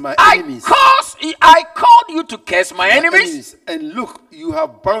curse my I enemies. called you to curse my enemies. And look, you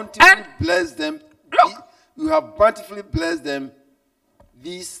have bountifully And blessed them. look. You have bountifully blessed them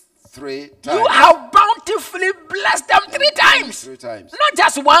these 3 times. You have bountifully blessed them 3 times. 3 times. Not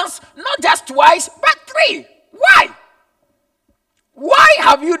just once, not just twice, but 3. Why? Why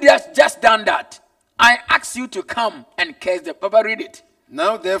have you just done that? I asked you to come and curse them. Papa, read it.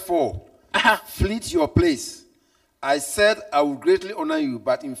 Now therefore, flee to your place. I said I would greatly honor you,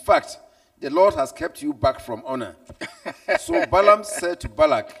 but in fact, the Lord has kept you back from honor. So Balaam said to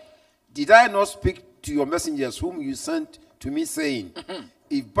Balak, did I not speak to your messengers whom you sent to me, saying,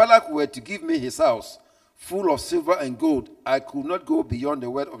 if Balak were to give me his house full of silver and gold, I could not go beyond the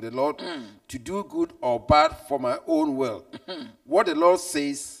word of the Lord to do good or bad for my own will. What the Lord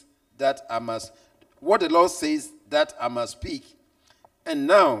says that I must speak. And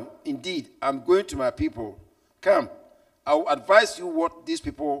now, indeed, I'm going to my people. Come, I will advise you what these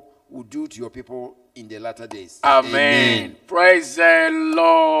people will do to your people in the latter days. Amen. Praise the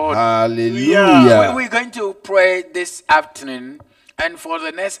Lord. Hallelujah. We're going to pray this afternoon, and for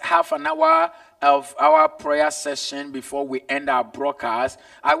the next half an hour of our prayer session before we end our broadcast,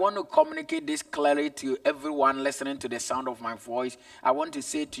 I want to communicate this clearly to everyone listening to the sound of my voice. I want to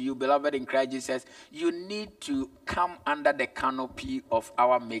say to you, beloved in Christ Jesus, you need to come under the canopy of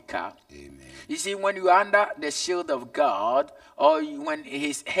our Maker. Amen. You see, when you are under the shield of God, or when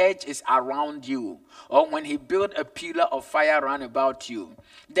his hedge is around you, or when he built a pillar of fire round about you,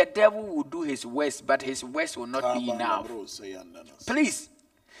 the devil will do his worst, but his worst will not be enough. Please.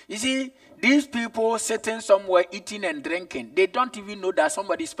 You see, these people sitting somewhere eating and drinking, they don't even know that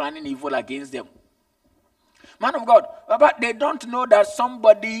somebody is planning evil against them. Man of God, but they don't know that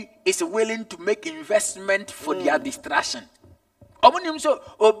somebody is willing to make investment for their distraction.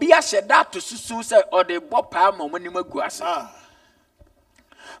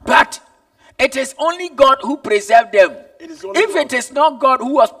 But it is only God who preserved them. If it is not God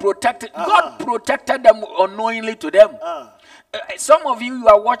who was protected, God protected them unknowingly to them. Some of you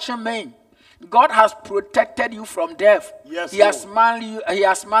are watching me. God has protected you from death. Yes, he has smiled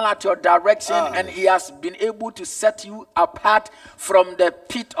at your direction, and he has been able to set you apart from the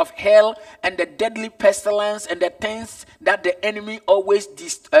pit of hell and the deadly pestilence and the things that the enemy always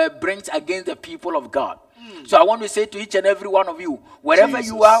brings against the people of God. So I want to say to each and every one of you, wherever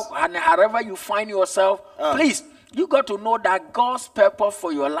you are and however you find yourself, please, you got to know that God's purpose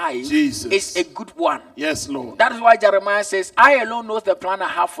for your life is a good one. Yes, Lord. That is why Jeremiah says, I alone know the plan I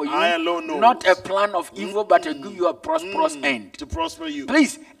have for you. I alone know. Not a plan of evil, but to give you a prosperous end. To prosper you.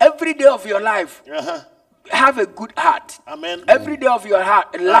 Please, every day of your life, have a good heart. Amen. Every day of your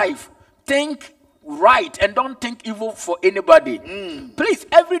life, think right and don't think evil for anybody. Please,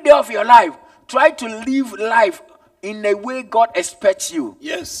 every day of your life, try to live life in a way God expects you.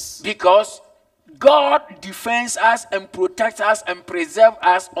 Yes. Because God defends us and protects us and preserves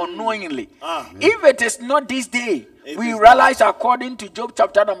us unknowingly. If it is not this day, we realize according to Job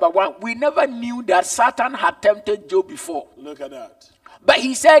chapter number 1, we never knew that Satan had tempted Job before. Look at that. But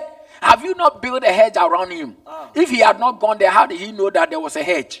he said, have you not built a hedge around him? If he had not gone there, how did he know that there was a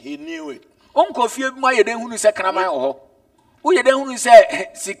hedge? He knew it. Kofi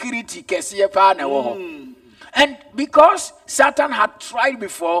security. And because Satan had tried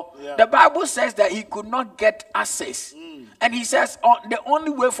before, the Bible says that he could not get access. And he says, the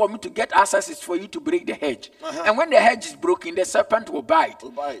only way for me to get access is for you to break the hedge. And when the hedge is broken, the serpent will bite.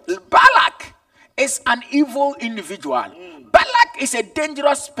 Balak is an evil individual. Balak is a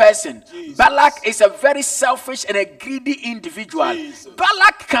dangerous person. Balak is a very selfish and a greedy individual.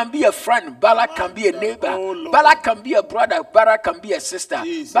 Balak can be a friend. Balak can be a neighbor. Balak can be a brother. Balak can be a sister.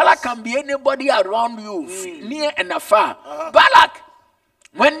 Balak can be anybody around you, near and afar. Balak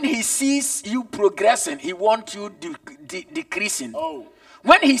When he sees you progressing, he wants you decreasing. Oh.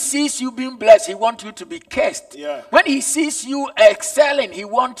 When he sees you being blessed, he wants you to be cursed. Yeah. When he sees you excelling, he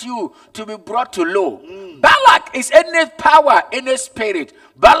wants you to be brought to low. Balak is any power, any spirit.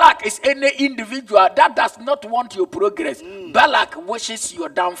 Balak is any individual that does not want your progress. Balak wishes your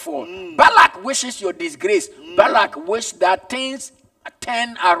downfall. Balak wishes your disgrace. Balak wishes that things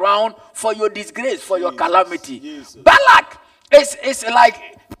turn around for your disgrace, for your calamity. Balak is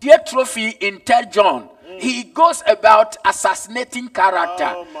like dear trophy in 3 John. He goes about assassinating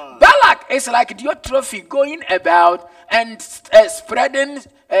character. Balak is like dear trophy going about and spreading 3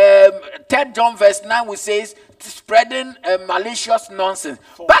 John verse 9 which says spreading malicious nonsense.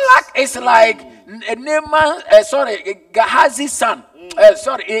 Balak is like Gehazi's son.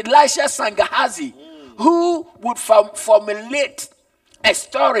 Elisha's son Gehazi, who would formulate a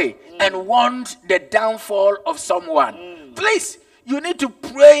story and want the downfall of someone. Please, you need to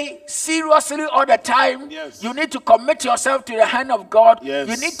pray seriously all the time. Yes. You need to commit yourself to the hand of God. Yes.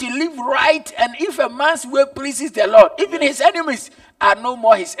 You need to live right. And if a man's way pleases the Lord, even his enemies are no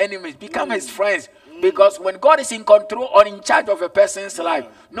more his enemies, become his friends. Because when God is in control or in charge of a person's life,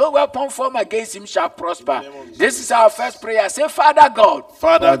 no weapon formed against him shall prosper. This is our first prayer. Say, Father God,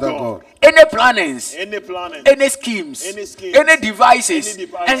 Father God, any plannings, any schemes, any devices,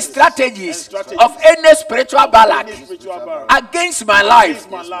 and strategies of any spiritual Balak against my life,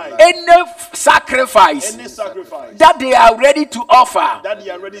 any sacrifice that they are ready to offer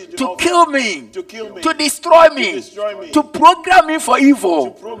to kill me, to destroy me, to program me for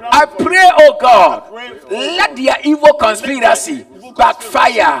evil, I pray, oh God, let their evil conspiracy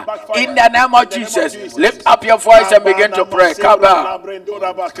backfire in the name of Jesus. Lift up your voice and begin to pray. Kaba.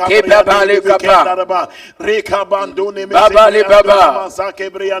 Kebabali kaba. Babali baba.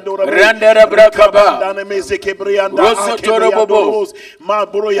 Rendere brakaba. Rosso torobobo.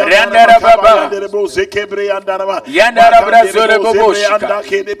 Rendere baba. Yandara brazore bobo shika.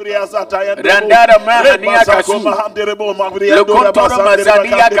 Rendere mahania kasu. Lokontoro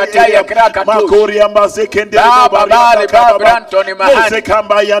mazania kataya krakatu. Baba bali babrantoni mahani.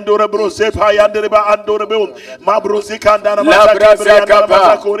 Kamba yandore brose pa yandere ba andore bo mabrosi kandana Labra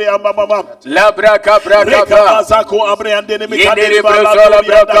zakapa. kore amba mama Labra kabra reka kapa. zako abre andene me Yendere kandere brazola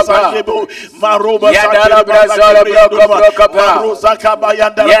brakapa. maroba Yandara brazola brakapa. maroza kaba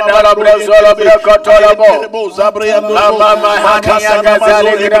yandara Yandara brazola brakatola bo. Mama mahani ya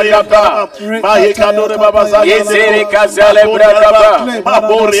gazale brakapa. mahekandore baba zako Yezere kazale brakapa.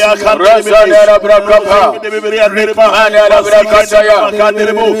 maboria Razodera brakapa. Mandara brakataya.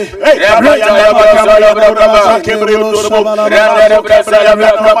 Rabrataya brazola brakapa. Randara brazola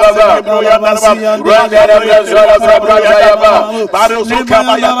brakapa. Randara brazola brakataya ba.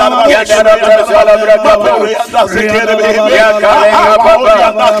 Yandara brazola brakapa. Yakale baba.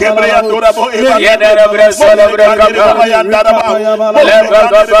 Yandara brazola brakapa. Leba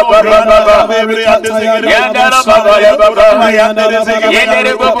baba baba. Yandara baba ya baba.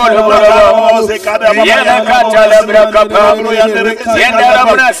 Yandere baba baba. Yandara katala brakapa. Yandara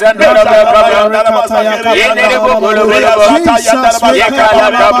brasandara brakapa. Yandere baba baba. Yakala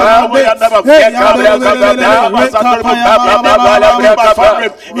baba.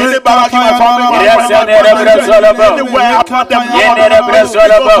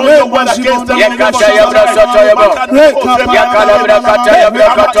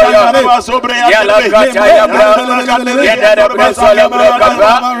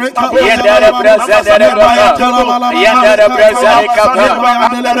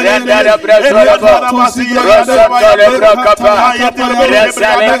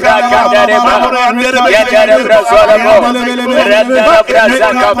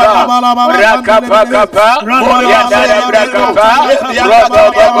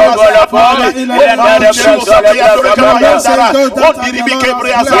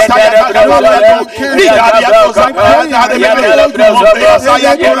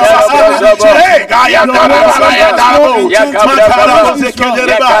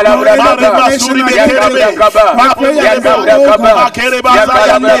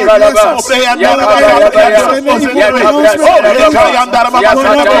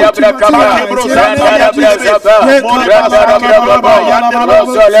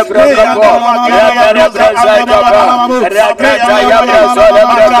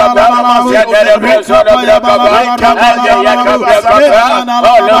 Yakabra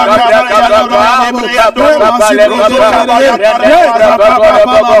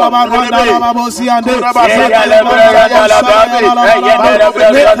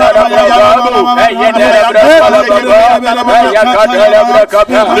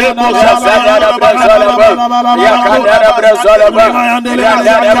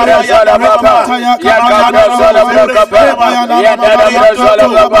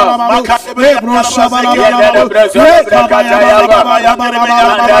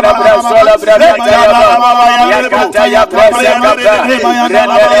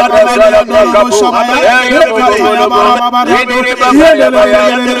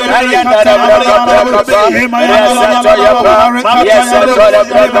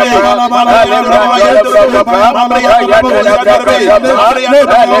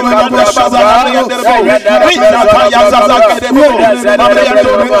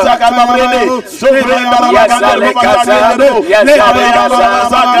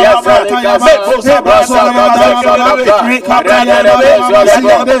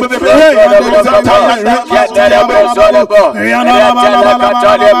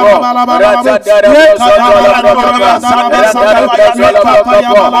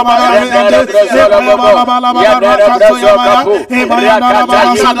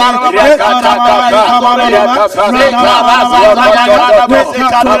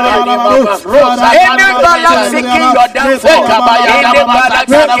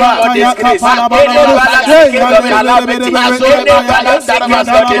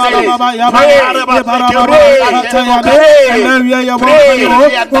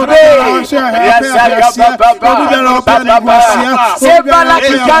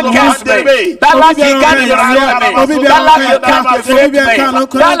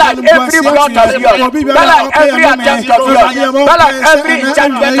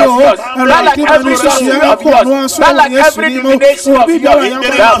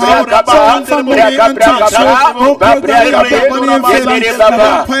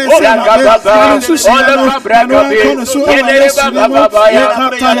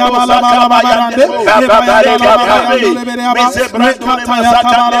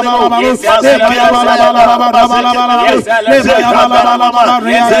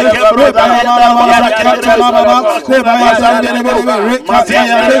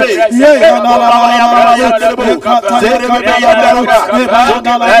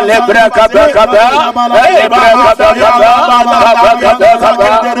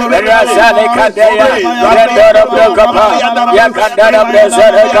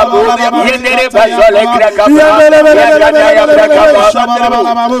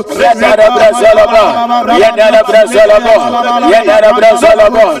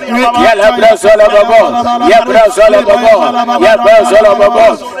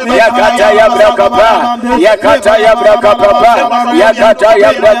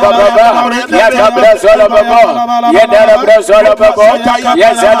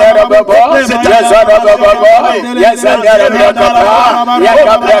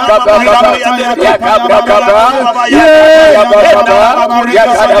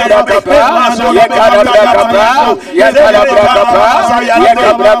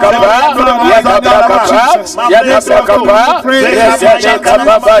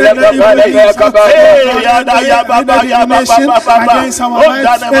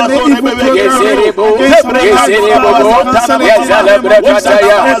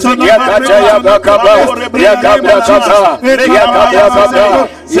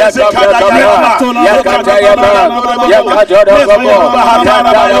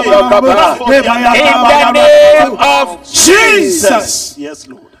name of Jesus. Yes,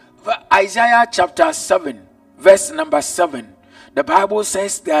 Lord. Isaiah chapter 7, verse number 7. The Bible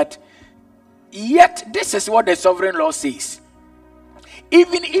says that, yet this is what the sovereign Lord says.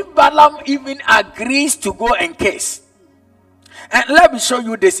 Even if Balaam even agrees to go and curse. And let me show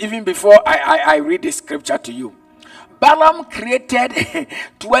you this even before I read the scripture to you. Balaam created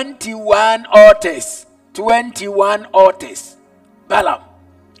 21 altars. 21 altars. Balaam.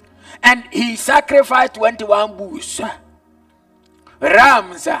 And he sacrificed 21 bulls.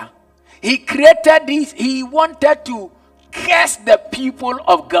 Rams. He created this. He wanted to curse the people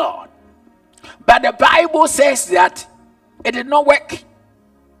of God. But the Bible says that it did not work.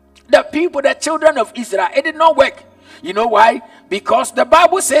 The people, the children of Israel, it did not work. You know why? Because the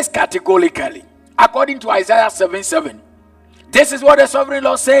Bible says categorically, according to Isaiah 7:7, this is what the sovereign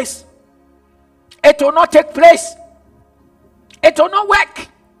Lord says. It will not take place. It will not work.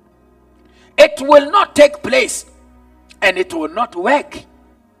 It will not take place. And it will not work.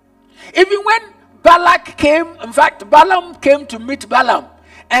 Even when Balak came, in fact, Balaam came to meet Balaam.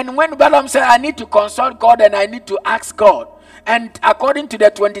 And when Balaam said, I need to consult God and I need to ask God, and according to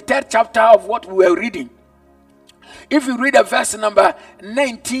the 23rd chapter of what we were reading, if you read the verse number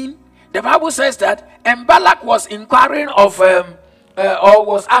 19, the Bible says that, and Balak was inquiring of, or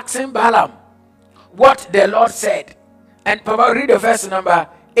was asking Balaam what the Lord said. And Papa, read the verse number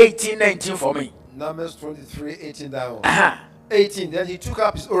 18, 19 for me. Numbers 23, 18 down. 18, then he took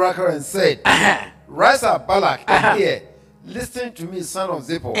up his oracle and said, Rise up, Balak, and hear. Listen to me, son of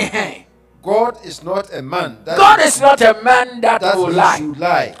Zippor. God is not a man that will lie. Should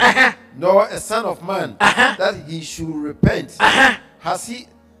lie, nor a son of man that he should repent. Has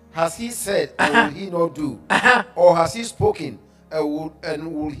he said, and will he not do? Or has he spoken,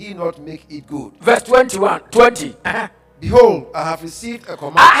 and will he not make it good? Verse 20. Behold, I have received a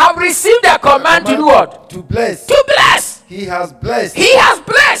command. I have received a command to do what? To bless. To bless. He has blessed. He has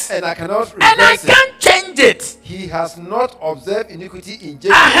blessed. And I cannot reverse and I can't change it. He has not observed iniquity in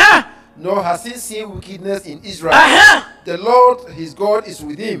Jacob. Nor has he seen wickedness in Israel. The Lord his God is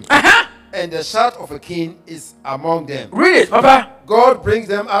with him. And the shout of a king is among them. Read it, Papa. God brings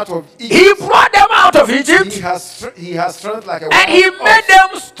them out of Egypt. He brought them out of Egypt. He has strength like a wild ox. And he made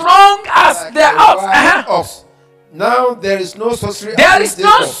them strong as like the ox. Now there is no sorcery. There is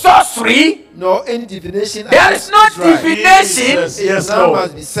no sorcery. Nor any divination. There is no divination. Yes, now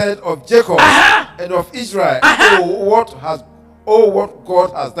must be said of Jacob and of Israel. What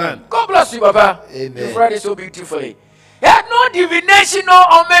God has done. God bless you, Papa. Amen. You read it so beautifully. There no divination, no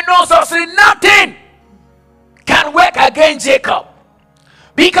omen, no sorcery, nothing can work against Jacob,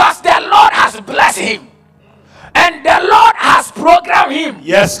 because the Lord has blessed him and the Lord has programmed him.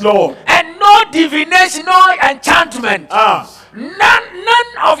 Yes, Lord. And no divination, no enchantment, none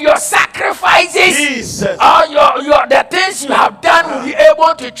of your sacrifices, Jesus, or the things you have done will be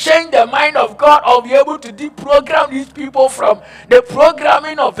able to change the mind of God, or be able to deprogram these people from the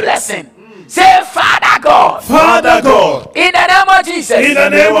programming of blessing. Say, Father God. Father God. In the name of Jesus. In the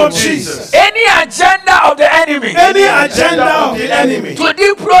name of Jesus. Any agenda of the enemy. Any agenda of the enemy. To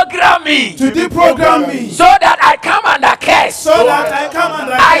deprogram me. To deprogram me. So that I come under curse. So that I come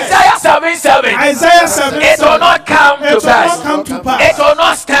under curse. Isaiah 7:7. Isaiah 7:7. It will not come to pass. It will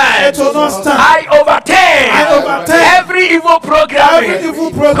not stand. It will not stand. I overturn every evil programming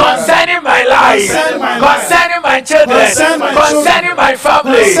concerning my life, concerning my children, concerning my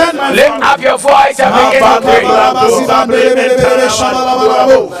family. Lift up your voice and begin to pray.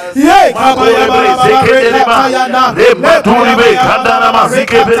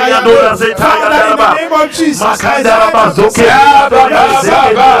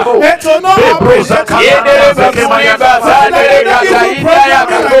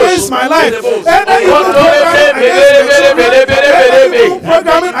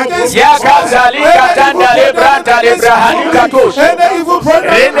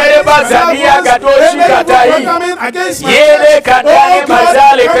 Zania Gadoshi Katai Yele Katani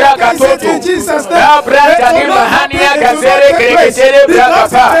Mazale Krakatoto Abrantani Mahania Gazere Kreketere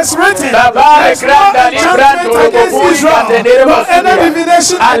Brakapa Baba Krandani Branto Robobushi Katenero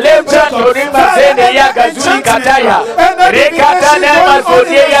Alebra Torima Zene Yagazuri Kataya Rekatane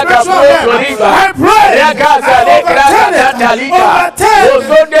Mazodia Kapro Toriba Rekazale Krakatantalika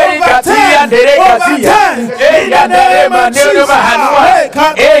Ozonde Katia Derekazia Eya Nerema Nerema Hanua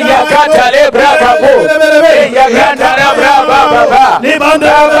Eya Katale Bravo Eya Katara Brava Baba Baba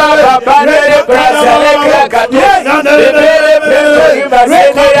Baba Nere Brazale Krakato Bebele Bravo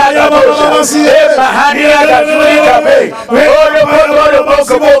Zene Yagabosha Mahania Gazuri Kabe Ore Ore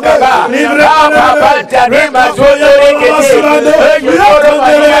Boko Bokaba Baba Banta Nima Zoyo Rekete Ore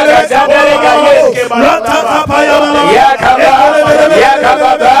Mahania Gazare Gaye Yakaba Yakaba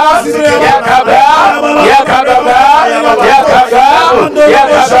Yakaba Yakaba Yakaba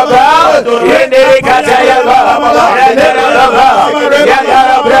Yakaba Yendere Katayaba Yandaraba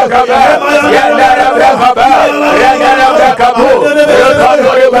Yandara Brakaba Yandara Brakaba Yandara Brakabu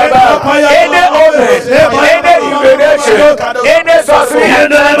Baba any omen, any divination, any sorcery,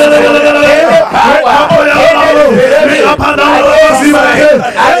 any power,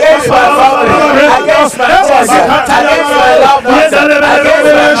 against my family, against my church, against my loved ones, against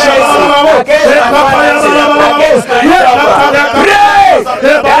my finances, against my job. Pray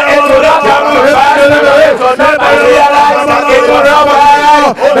that it will not come to pass, it will not materialize, it will not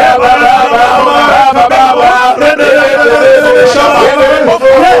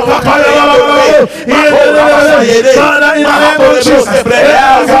Father, in the name of Jesus,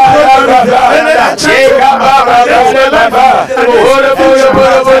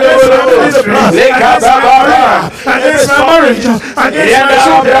 against my marriage, against my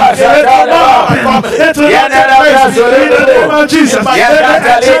children, name of Jesus.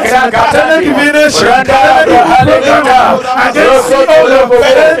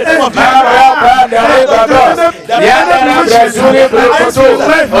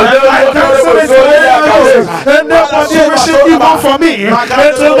 Evil for me, it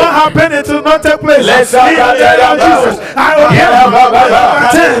will not happen, it will not take place. In the name of Jesus, I overturn.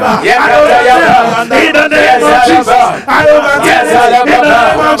 In the name of Jesus, I overturn. In the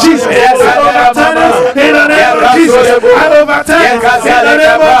name of Jesus, I overturn. In the name of Jesus, I overturn. In the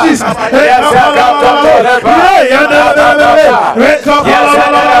name of Jesus,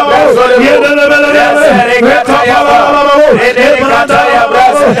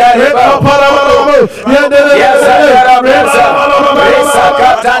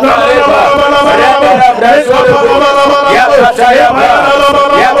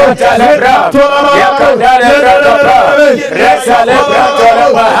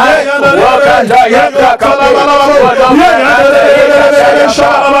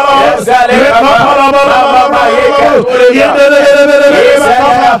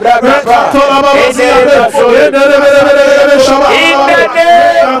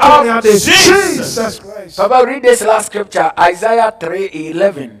 Jesus Christ. Papa, read this last scripture, Isaiah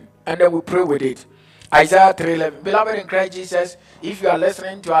 3:11, and then we pray with it. Isaiah 3:11. Beloved in Christ Jesus, if you are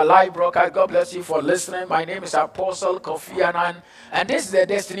listening to our live broadcast, God bless you for listening. My name is Apostle Kofi Annan, and this is the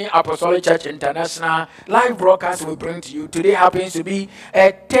Destiny Apostolic Church International live broadcast we bring to you. Today happens to be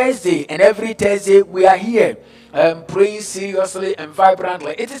a Thursday, and every Thursday we are here praying seriously and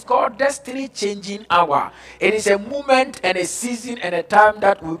vibrantly. It is called Destiny Changing Hour. It is a moment and a season and a time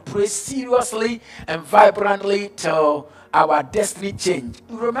that we pray seriously and vibrantly till our destiny change.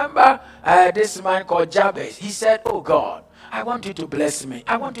 You remember this man called Jabez? He said, "Oh God, I want you to bless me.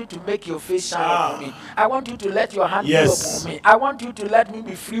 I want you to make your face shine upon me. I want you to let your hand be upon me. I want you to let me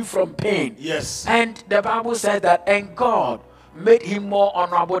be free from pain." Yes. And the Bible says that, and God made him more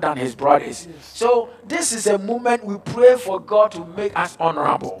honorable than his brothers. Yes. So this is a moment we pray for God to make us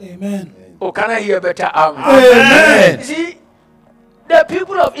honorable. Amen. Oh, can I hear better? Amen. Amen. You see, the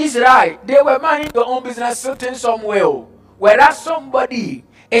people of Israel, they were minding their own business sitting somewhere. Whereas somebody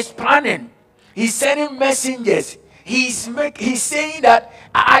is planning, he's sending messengers. He's saying that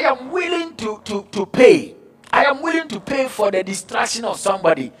I am willing to pay. I am willing to pay for the distraction of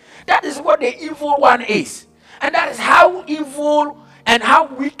somebody. That is what the evil one is. And that is how evil and how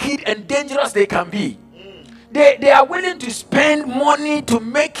wicked and dangerous they can be. They are willing to spend money to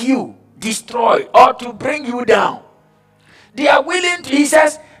make you destroy or to bring you down. They are willing to, he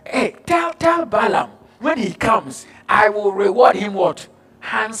says, hey, tell Balaam, when he comes, I will reward him what?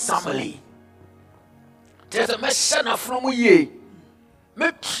 Handsomely. There's a message from ye.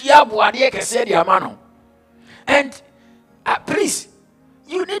 And please,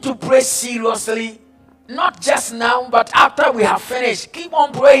 you need to pray seriously. Not just now, but after we have finished. Keep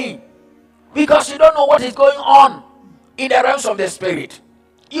on praying. Because you don't know what is going on in the realms of the spirit.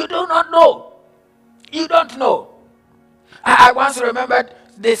 You do not know. You don't know. I once remembered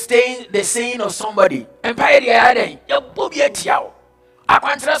the saying of somebody. And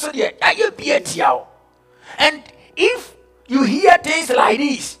if you hear things like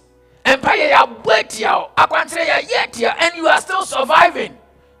this, and you are still surviving,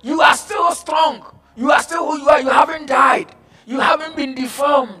 you are still strong. You are still who you are. You haven't died. You haven't been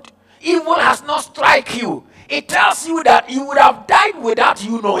deformed. Evil has not struck you. It tells you that you would have died without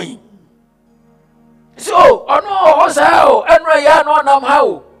you knowing. So, oh no, Hoseo, and Raya, no, no,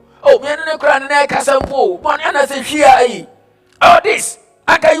 how? Oh, all this,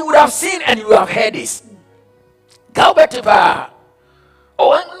 and you would have seen and you would have heard this. Galbetiba,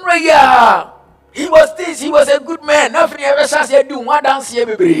 oh, Raya, he was this, he was a good man. Nothing ever says you do one dance here,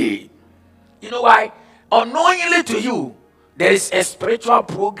 baby. You know why? Unknowingly to you, there is a spiritual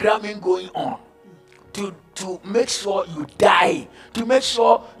programming going on to make sure you die, to make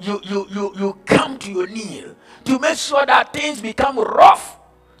sure you come to your knee, to make sure that things become rough.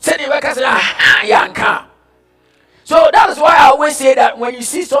 So that is why I always say that when you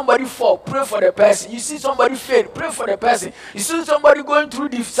see somebody fall, pray for the person. You see somebody fail, pray for the person. You see somebody going through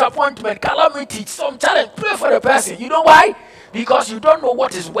disappointment, calamity, some challenge, pray for the person. You know why? Because you don't know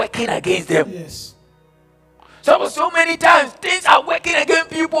what is working against them. Yes. So many times things are working against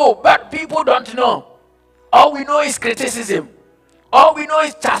people, but people don't know. All we know is criticism. All we know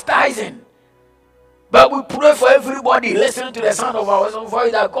is chastising. But we pray for everybody listening to the sound of our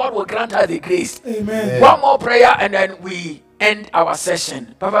voice that God will grant us the grace. Amen. One more prayer and then we end our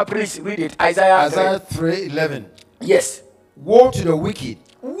session. Papa, please read it. Isaiah 3:11. Yes. Woe to the wicked.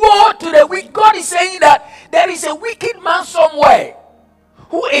 Woe to the wicked. God is saying that there is a wicked man somewhere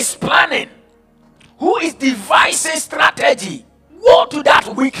who is planning, who is devising strategy. Woe to that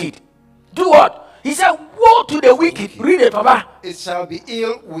wicked. Do what? He said, woe to the wicked. Read it, Papa. It shall be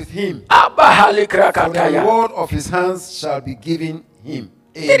ill with him. Abba For Halikrakataya. the reward of his hands shall be given him.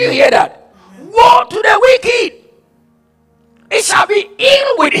 Did you Amen. hear that? Woe to the wicked. It shall be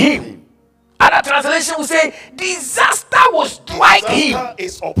ill with him. Other translation will say, disaster will strike him. Disaster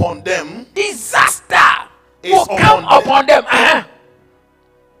is upon them. Disaster Is will come upon them.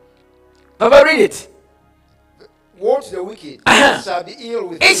 Papa, read it. Woe to the wicked. It shall be ill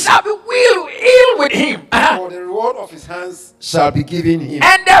with It him. shall be ill with him. For the reward of his hands shall be given him.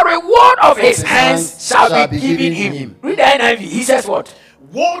 And the reward of his hands shall be given him. Read the NIV. He says what?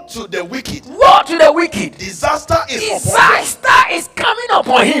 Woe to the wicked. Woe to the wicked. Disaster is upon them. Disaster is coming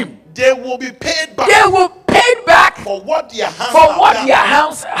upon him. They will be paid back They will pay back for what their hands for have what done. their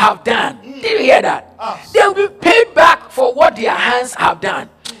hands have done. Did you hear that? Ah. They will be paid back for what their hands have done.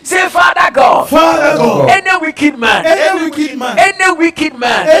 Say, Father God, Father God, any wicked man, any wicked man, any wicked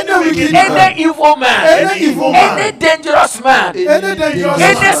man, any wicked man, any evil man, any evil man, any dangerous man, any dangerous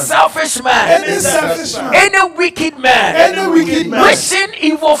any man, selfish man, any selfish man, any wicked man, any wicked man, wishing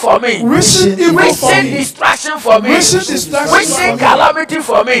evil for me, wishing evil for wishing me, distraction for me, wishing distraction wishing for me, calamity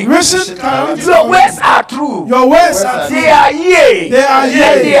for me. wishing calamity Your for me. words are true. Your words are They are yea. They are And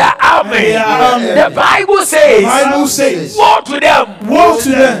yea. they are amen. They are amen. The Bible says, Bible says, woe to them. woe to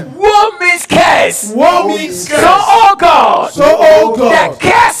them. Woe means curse. Woe means So, curse. oh God, So, oh the God,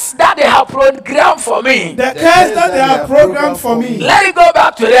 curse that they have programmed for me, the curse that they have programmed for me, let it go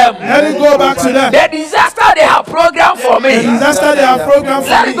back to them. let it go back to them. The disaster they have programmed for The me, disaster they have programmed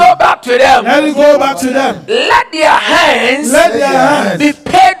let for it me, go back to them. let it go back to them. Let their hands Let their hands be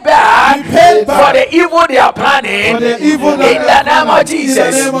paid back, be paid back for the evil they are planning. for the evil In that the they are name of planning. Jesus,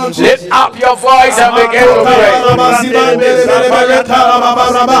 In the name of lift Jesus. up your voice and begin to pray.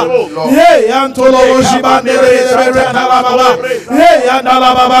 Hey, Antolo Shibandere Kalababa. Hey,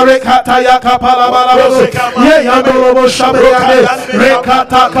 Andalababa Rekataya Kapalababa. Hey, Andolobo Shabriade.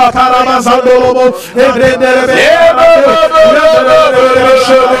 Rekata Kaparabazandolobo.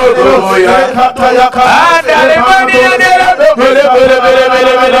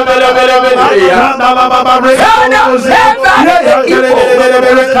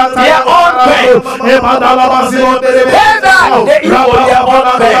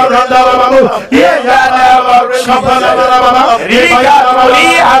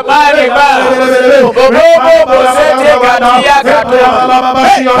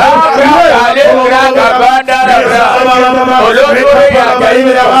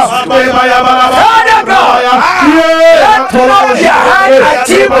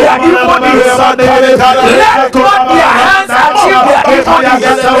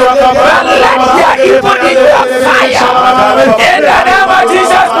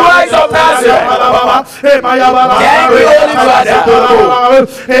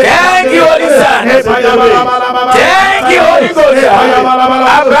 Thank you, Holy Son. Thank you, Holy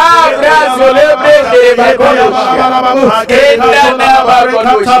Ghost.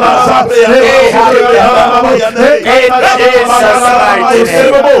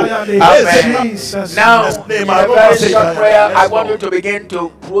 Now, in a very short prayer, I want you to begin to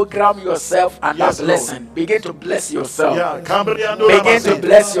program yourself and listen. Begin to bless yourself. Begin to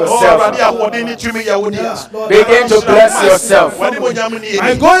bless yourself. Begin to bless yourself. I'm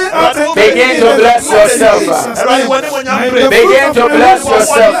going out and Begin to bless yourself. Begin to bless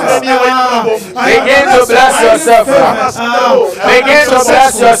yourself. Begin to bless yourself. Begin to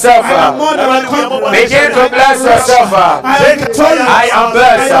bless yourself. Begin to bless yourself. I am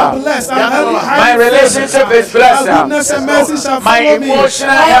blessed. My relationship is blessed. My emotional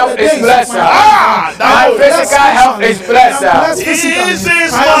health is blessed. My physical health is blessed.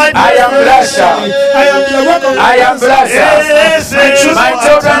 I am blessed. I am blessed. My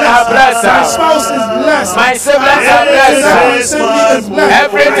children are blessed. My spouse is blessed. My siblings are blessed.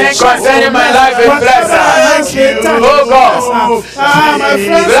 Everything concerning my life is blessed. Oh God, my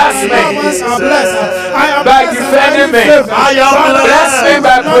friends bless and me lovers are blessed. I am by blessed defending me. and Bless me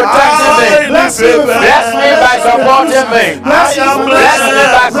by protecting me. Bless me Bless me by supporting me. Bless me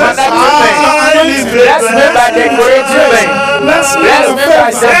by connecting me. Bless me by decorating me. Bless me by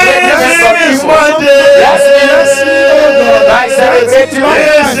separating me from evil. Bless me by celebrating me.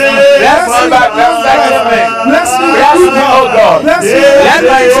 Bless me by perfecting me. Bless me, oh God. Let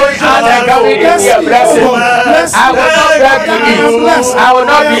my going out and coming in be a blessing. I will not beg to eat. I will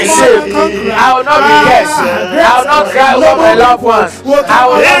not be ashamed. I will not be cursed. I will not cry over my loved ones. I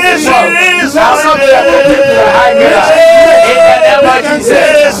will not be mocked. I will not be a people high. In the name of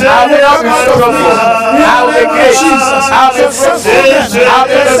Jesus. I will not be sorrowful. I will be great. I will be fruitful. I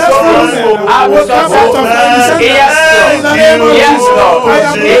will be sorrowful. I will be successful. Yes, Lord. Yes,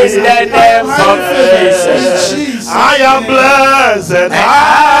 Lord. In the name of Jesus. I am blessed and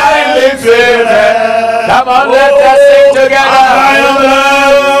highly favored. Come on, let us sing together. I am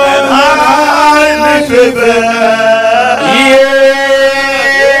blessed and highly favored. Yeah.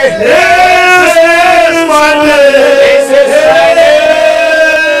 This is my day. This is my day.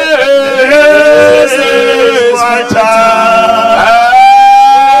 This is my time.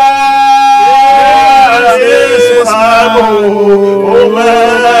 This is my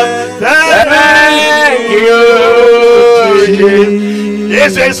moment. Thank you.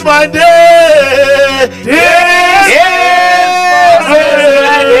 This is my day. This is my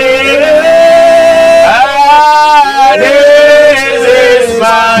day. This is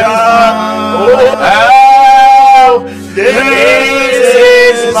my time. This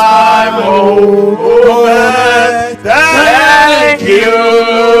is my moment. Thank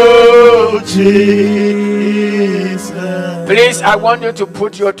you, Jesus. Please, I want you to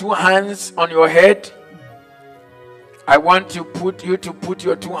put your two hands on your head. I want you to put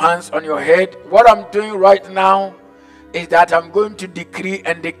your two hands on your head. What I'm doing right now is that I'm going to decree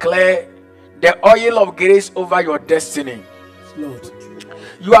and declare the oil of grace over your destiny. Lord.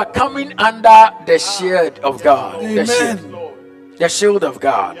 You are coming under the shield of God. Amen. The shield of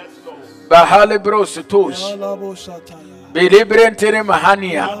God. Bahale bro sutosh. Bilibrentere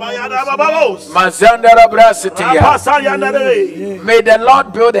mahania. Mazandara brasitiya. May the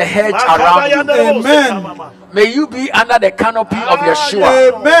Lord build a hedge around you. Amen. May you be under the canopy of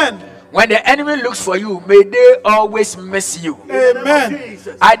Yeshua. Amen. When the enemy looks for you, may they always miss you. Amen.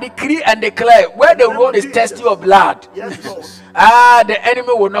 I decree and declare, where the road is thirsty of blood, the enemy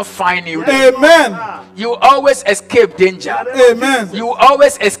will not find you. Amen. You always escape danger. Amen. You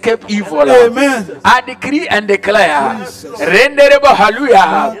always escape evil. Amen. I decree and declare, Renderebo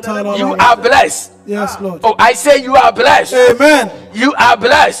hallelujah, you are blessed. Yes, Lord. Oh, I say you are blessed. Amen. You are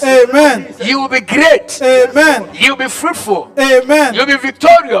blessed. Amen. You will be great. Amen. You will be fruitful. Amen. You'll be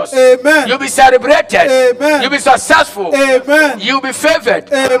victorious. Amen. You'll be celebrated. Amen. You'll be successful. Amen. You'll be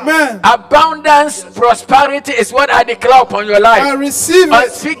favored. Amen. Abundance, prosperity is what I declare upon your life. I receive it.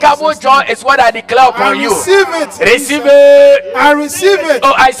 Unspeakable joy is what I declare upon you. Receive it. Receive it. I receive it.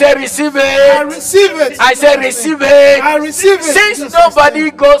 Oh, I say receive I it. receive it. I say receive it. I receive it. Since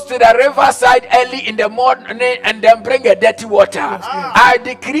nobody goes to the riverside early in the morning and then bring a dirty water, I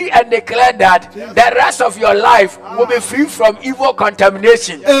decree and declare that the rest of your life will be free from evil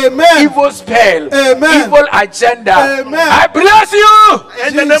contamination, Amen. evil spell, Amen. evil agenda. Amen. I bless you.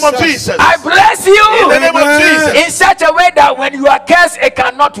 In the name of Jesus. I bless you. In the name of Jesus. In such a way that when you are cursed, it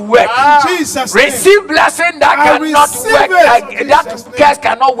cannot work. Jesus. Receive blessing that I cannot receive work. it. That curse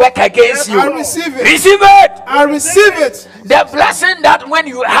cannot work against you. I receive it. Receive it. I receive it. The blessing that when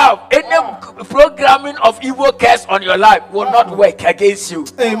you have any programming of evil curse on your life will not work against you.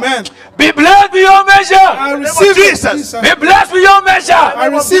 Amen. Be blessed beyond measure. I receive it. Jesus. Be blessed beyond measure. I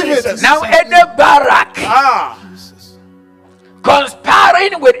receive it. Now any barak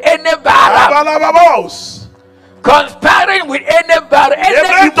conspiring with any barak, conspiring with any barak,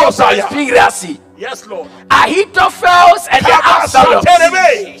 any evil conspiracy. Yes, Lord. Ahithophels and the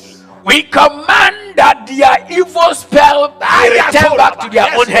Absaloms. We command that their evil spell be returned back to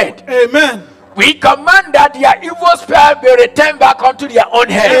their own head. Amen. We command that their evil spell be returned back onto their own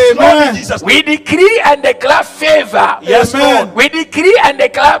head. Amen. We decree and declare favor. Yes, Lord. We decree and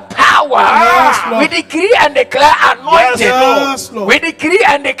declare power. Yes, Lord. We decree and declare anointing. Yes, Lord. We decree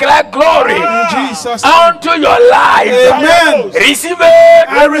and declare glory Jesus. unto your life. Amen. Receive it.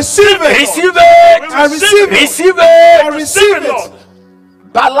 I receive it. Receive it. I receive it. Receive I it. receive it.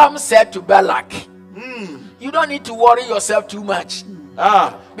 Balaam said to Balak, you don't need to worry yourself too much.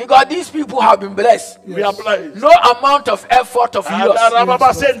 Because these people have been blessed. We are blessed. No amount of effort of yours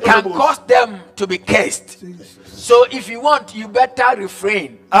can cause them to be cursed. So if you want, you better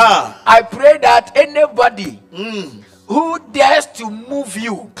refrain. I pray that anybody who dares to move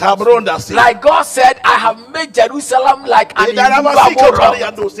you, like God said, I have made Jerusalem like an immovable rock.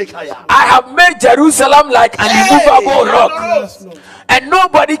 I have made Jerusalem like an immovable rock. And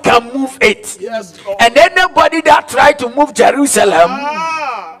nobody can move it. And anybody that try to move Jerusalem,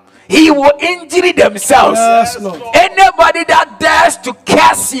 he will injure themselves. Yes, Lord. Anybody that dares to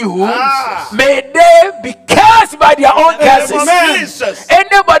curse you, may they be cursed by their own curses. Jesus.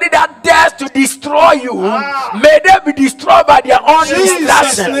 Anybody that dares to destroy you, may they be destroyed by their own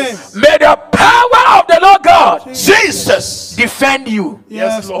destruction. name. May the power of the Lord God Jesus. defend you,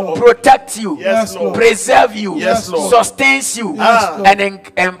 Yes, Lord. protect you, Yes, Lord. preserve you, Yes, Lord. sustains you, Lord. and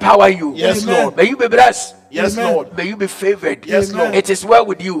empower you. Yes, Amen. Lord. May you be blessed. Yes, Amen. Lord. May you be favored. Yes, Lord. It is well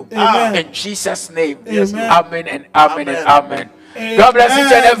with you. Amen. In Jesus' name. Yes, Lord. Amen and amen and Amen. amen. God bless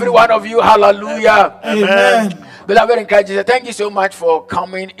each and every one of you. Hallelujah. Amen. Beloved in Christ Jesus, thank you so much for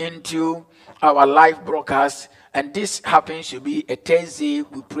coming into our live broadcast. And this happens to be a Thursday.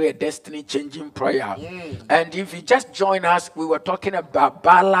 We pray a destiny changing prayer. And if you just join us, we were talking about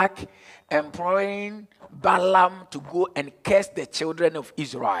Balak employing Balaam to go and curse the children of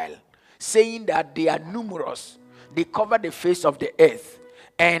Israel, saying that they are numerous, they cover the face of the earth,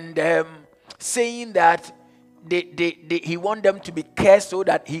 and saying that he want them to be cursed so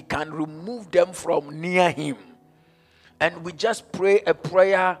that he can remove them from near him. And we just pray a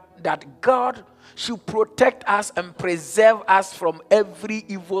prayer that God should protect us and preserve us from every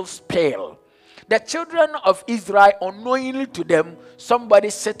evil spell. The children of Israel, unknowingly to them, somebody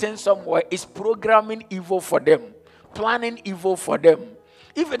sitting somewhere is programming evil for them, planning evil for them.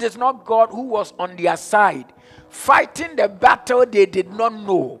 If it is not God who was on their side, fighting the battle they did not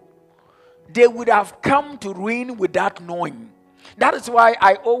know, they would have come to ruin without knowing. That is why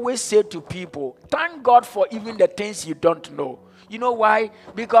I always say to people, thank God for even the things you don't know. You know why?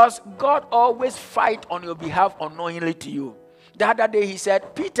 Because God always fights on your behalf unknowingly to you. The other day he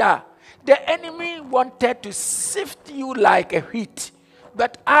said, Peter, the enemy wanted to sift you like a wheat,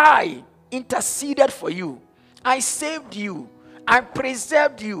 but I interceded for you. I saved you. I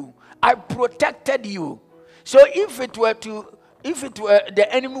preserved you. I protected you. So if the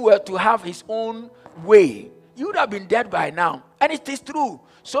enemy were to have his own way, you would have been dead by now. And it is true.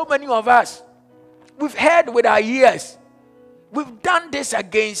 So many of us, we've heard with our ears, we've done this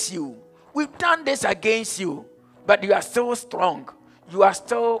against you. We've done this against you. But you are still strong. You are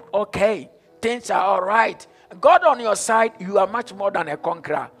still okay. Things are all right. God on your side, you are much more than a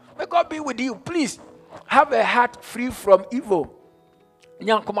conqueror. May God be with you. Please, have a heart free from evil.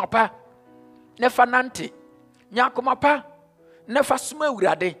 Nyankumapa, nefa nanti. Nyankumapa, nefa sume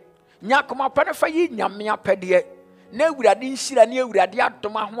urade. Nyankumapa nefa yi nyamia pedie. Ne urade nshira ne urade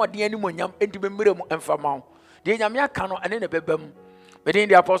adoma hoɔden ani monyam enti bemmerɛ mu emfamao. De nyamia kano ane ne bebam. Within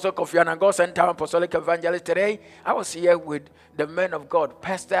the Apostle Kofi Annan God Center Apostolic Evangelist today, I was here with the men of God,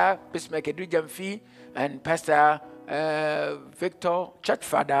 Pastor Bismarck Edrijamfi and Pastor Victor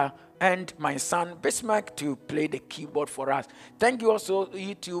Churchfather and my son Bismarck to play the keyboard for us. Thank you also,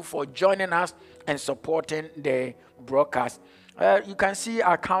 you two, for joining us and supporting the broadcast. You can see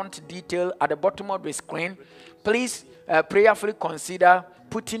account detail at the bottom of the screen. Please prayerfully consider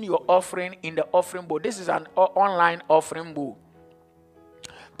putting your offering in the offering bowl. This is an online offering bowl.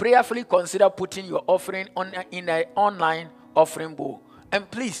 Prayerfully consider putting your offering in an online offering bowl.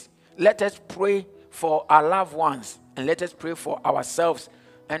 And please, let us pray for our loved ones and let us pray for ourselves.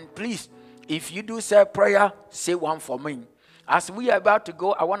 And please, if you do say a prayer, say one for me. As we are about to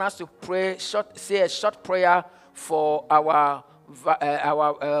go, I want us to say a short prayer for our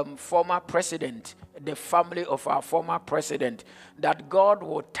former president, the family of our former president, that God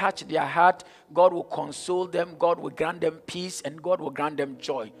will touch their heart, God will console them, God will grant them peace, and God will grant them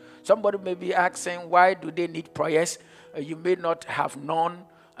joy. Somebody may be asking, why do they need prayers? You may not have known.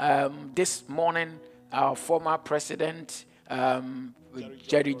 This morning, our former president,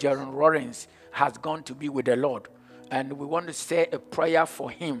 Jerry Lawrence, has gone to be with the Lord. And we want to say a prayer for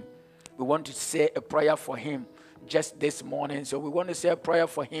him. We want to say a prayer for him just this morning. So we want to say a prayer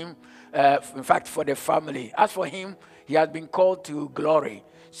for him, in fact, for the family. As for him, he has been called to glory.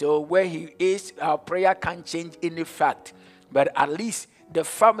 So where he is, our prayer can't change any fact. But at least the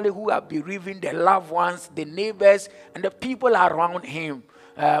family who are bereaving, the loved ones, the neighbors, and the people around him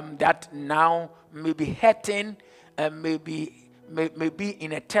that now may be hurting and may be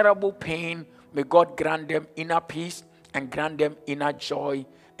in a terrible pain, may God grant them inner peace and grant them inner joy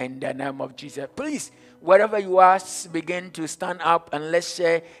in the name of Jesus. Please, wherever you are, begin to stand up and let's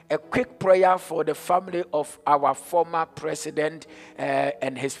share a quick prayer for the family of our former president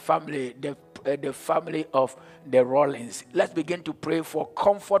and his family, the family of the Rollins. Let's begin to pray for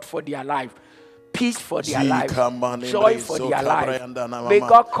comfort for their life, peace for their life, joy for their life. May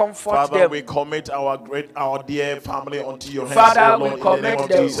God comfort Father, them. we commit our dear family unto your hands. Father, Lord, we commit in the name of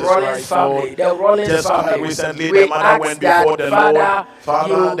the Jesus Rollins Christ, family, Lord. the Rollins Just family. recently, We the mother went ask before that, the Lord. Father, Father,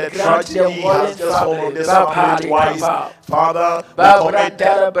 you the grant tragedy the has Rollins just fallen on this family, family twice. Father, we commit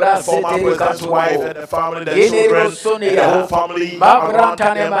the former president's wife and the family, the children, and the whole family around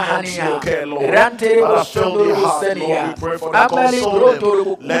them unto your care, Lord. Father, fill their heart, Lord. We pray for them,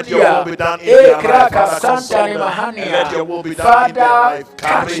 console them. Let your will be done in their life. Father, console them, and let your will be done in their life.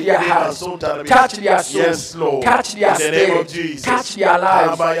 Touch their hearts, touch their souls, yes, Lord. touch their spirit, touch their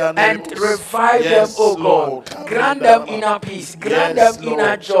lives, and revive them, oh God. Grant them inner peace, grant them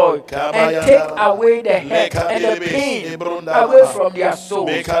inner joy, and take away the hurt and the pain away from their souls,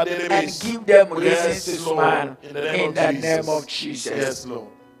 and give them reasons to smile in the name of Jesus. Yes, Lord.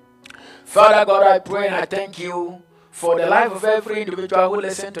 Father God, I pray and I thank you for the life of every individual who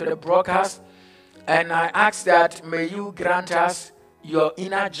listens to the broadcast, and I ask that may you grant us your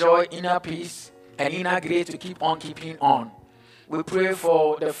inner joy, inner peace, and inner grace to keep on keeping on. We pray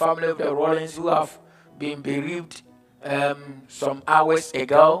for the family of the Rollins who have been bereaved some hours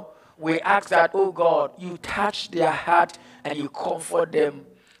ago. We ask that, oh God, you touch their heart and you comfort them.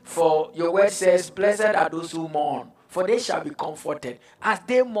 For your word says, blessed are those who mourn, for they shall be comforted. As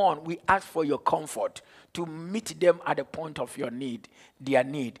they mourn, we ask for your comfort to meet them at the point of your need, their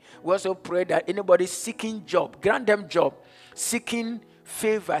need. We also pray that anybody seeking job, grant them job, seeking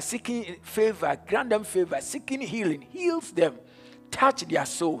favor, grant them favor, seeking healing, heals them, touch their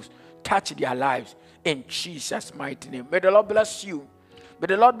souls, touch their lives, in Jesus' mighty name. May the Lord bless you. May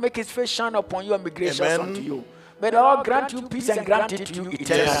the Lord make his face shine upon you and be gracious unto you. May the Lord grant you peace and grant it to you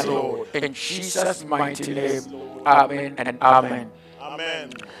eternally. In Jesus' mighty name. Amen and amen.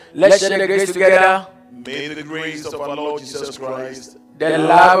 Amen. Let's share the grace together. May the grace of our Lord Jesus Christ, The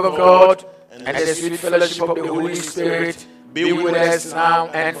love of God and the sweet fellowship of the Holy Spirit be with us now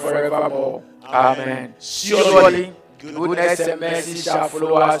and forevermore. Amen. Surely, goodness and mercy shall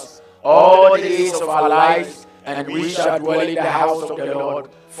follow us all the days of our lives, and we shall dwell in the house of the Lord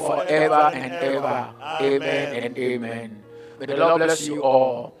forever and ever. Amen and amen. May the Lord bless you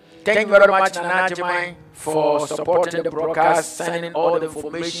all. Thank you very much, Annan, for supporting the broadcast, sending all the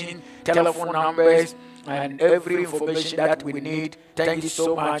information, telephone numbers, and every information that we need. Thank you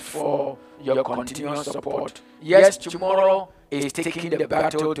so much for your continuous support. Yes, tomorrow is taking the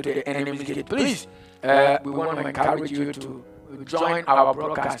battle to the enemy's gate. Please, we want to encourage you to join our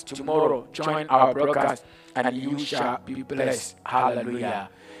broadcast tomorrow. Join our broadcast, and you shall be blessed. Hallelujah.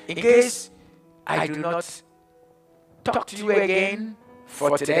 In case I do not talk to you again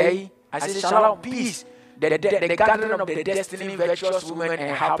for today, I say shalom, peace. The gathering of the Destiny Virtuous Women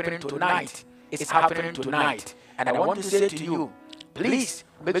is happening tonight. It's happening tonight. And I want to say to you, please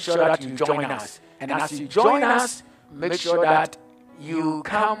make sure that you join us. And as you join us, make sure that you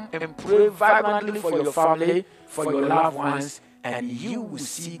come and pray vibrantly for your family, for your loved ones, and you will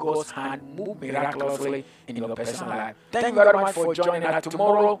see God's hand move miraculously in your personal life. Thank you very much for joining us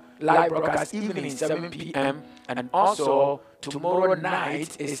tomorrow. Live broadcast evening 7 p.m. And also tomorrow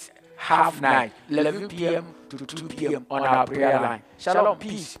night is half night, 11 p.m. to 2 p.m. on our prayer line. Shalom,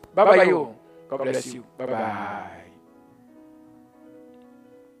 peace. Bye-bye, you. God bless you. Bye-bye.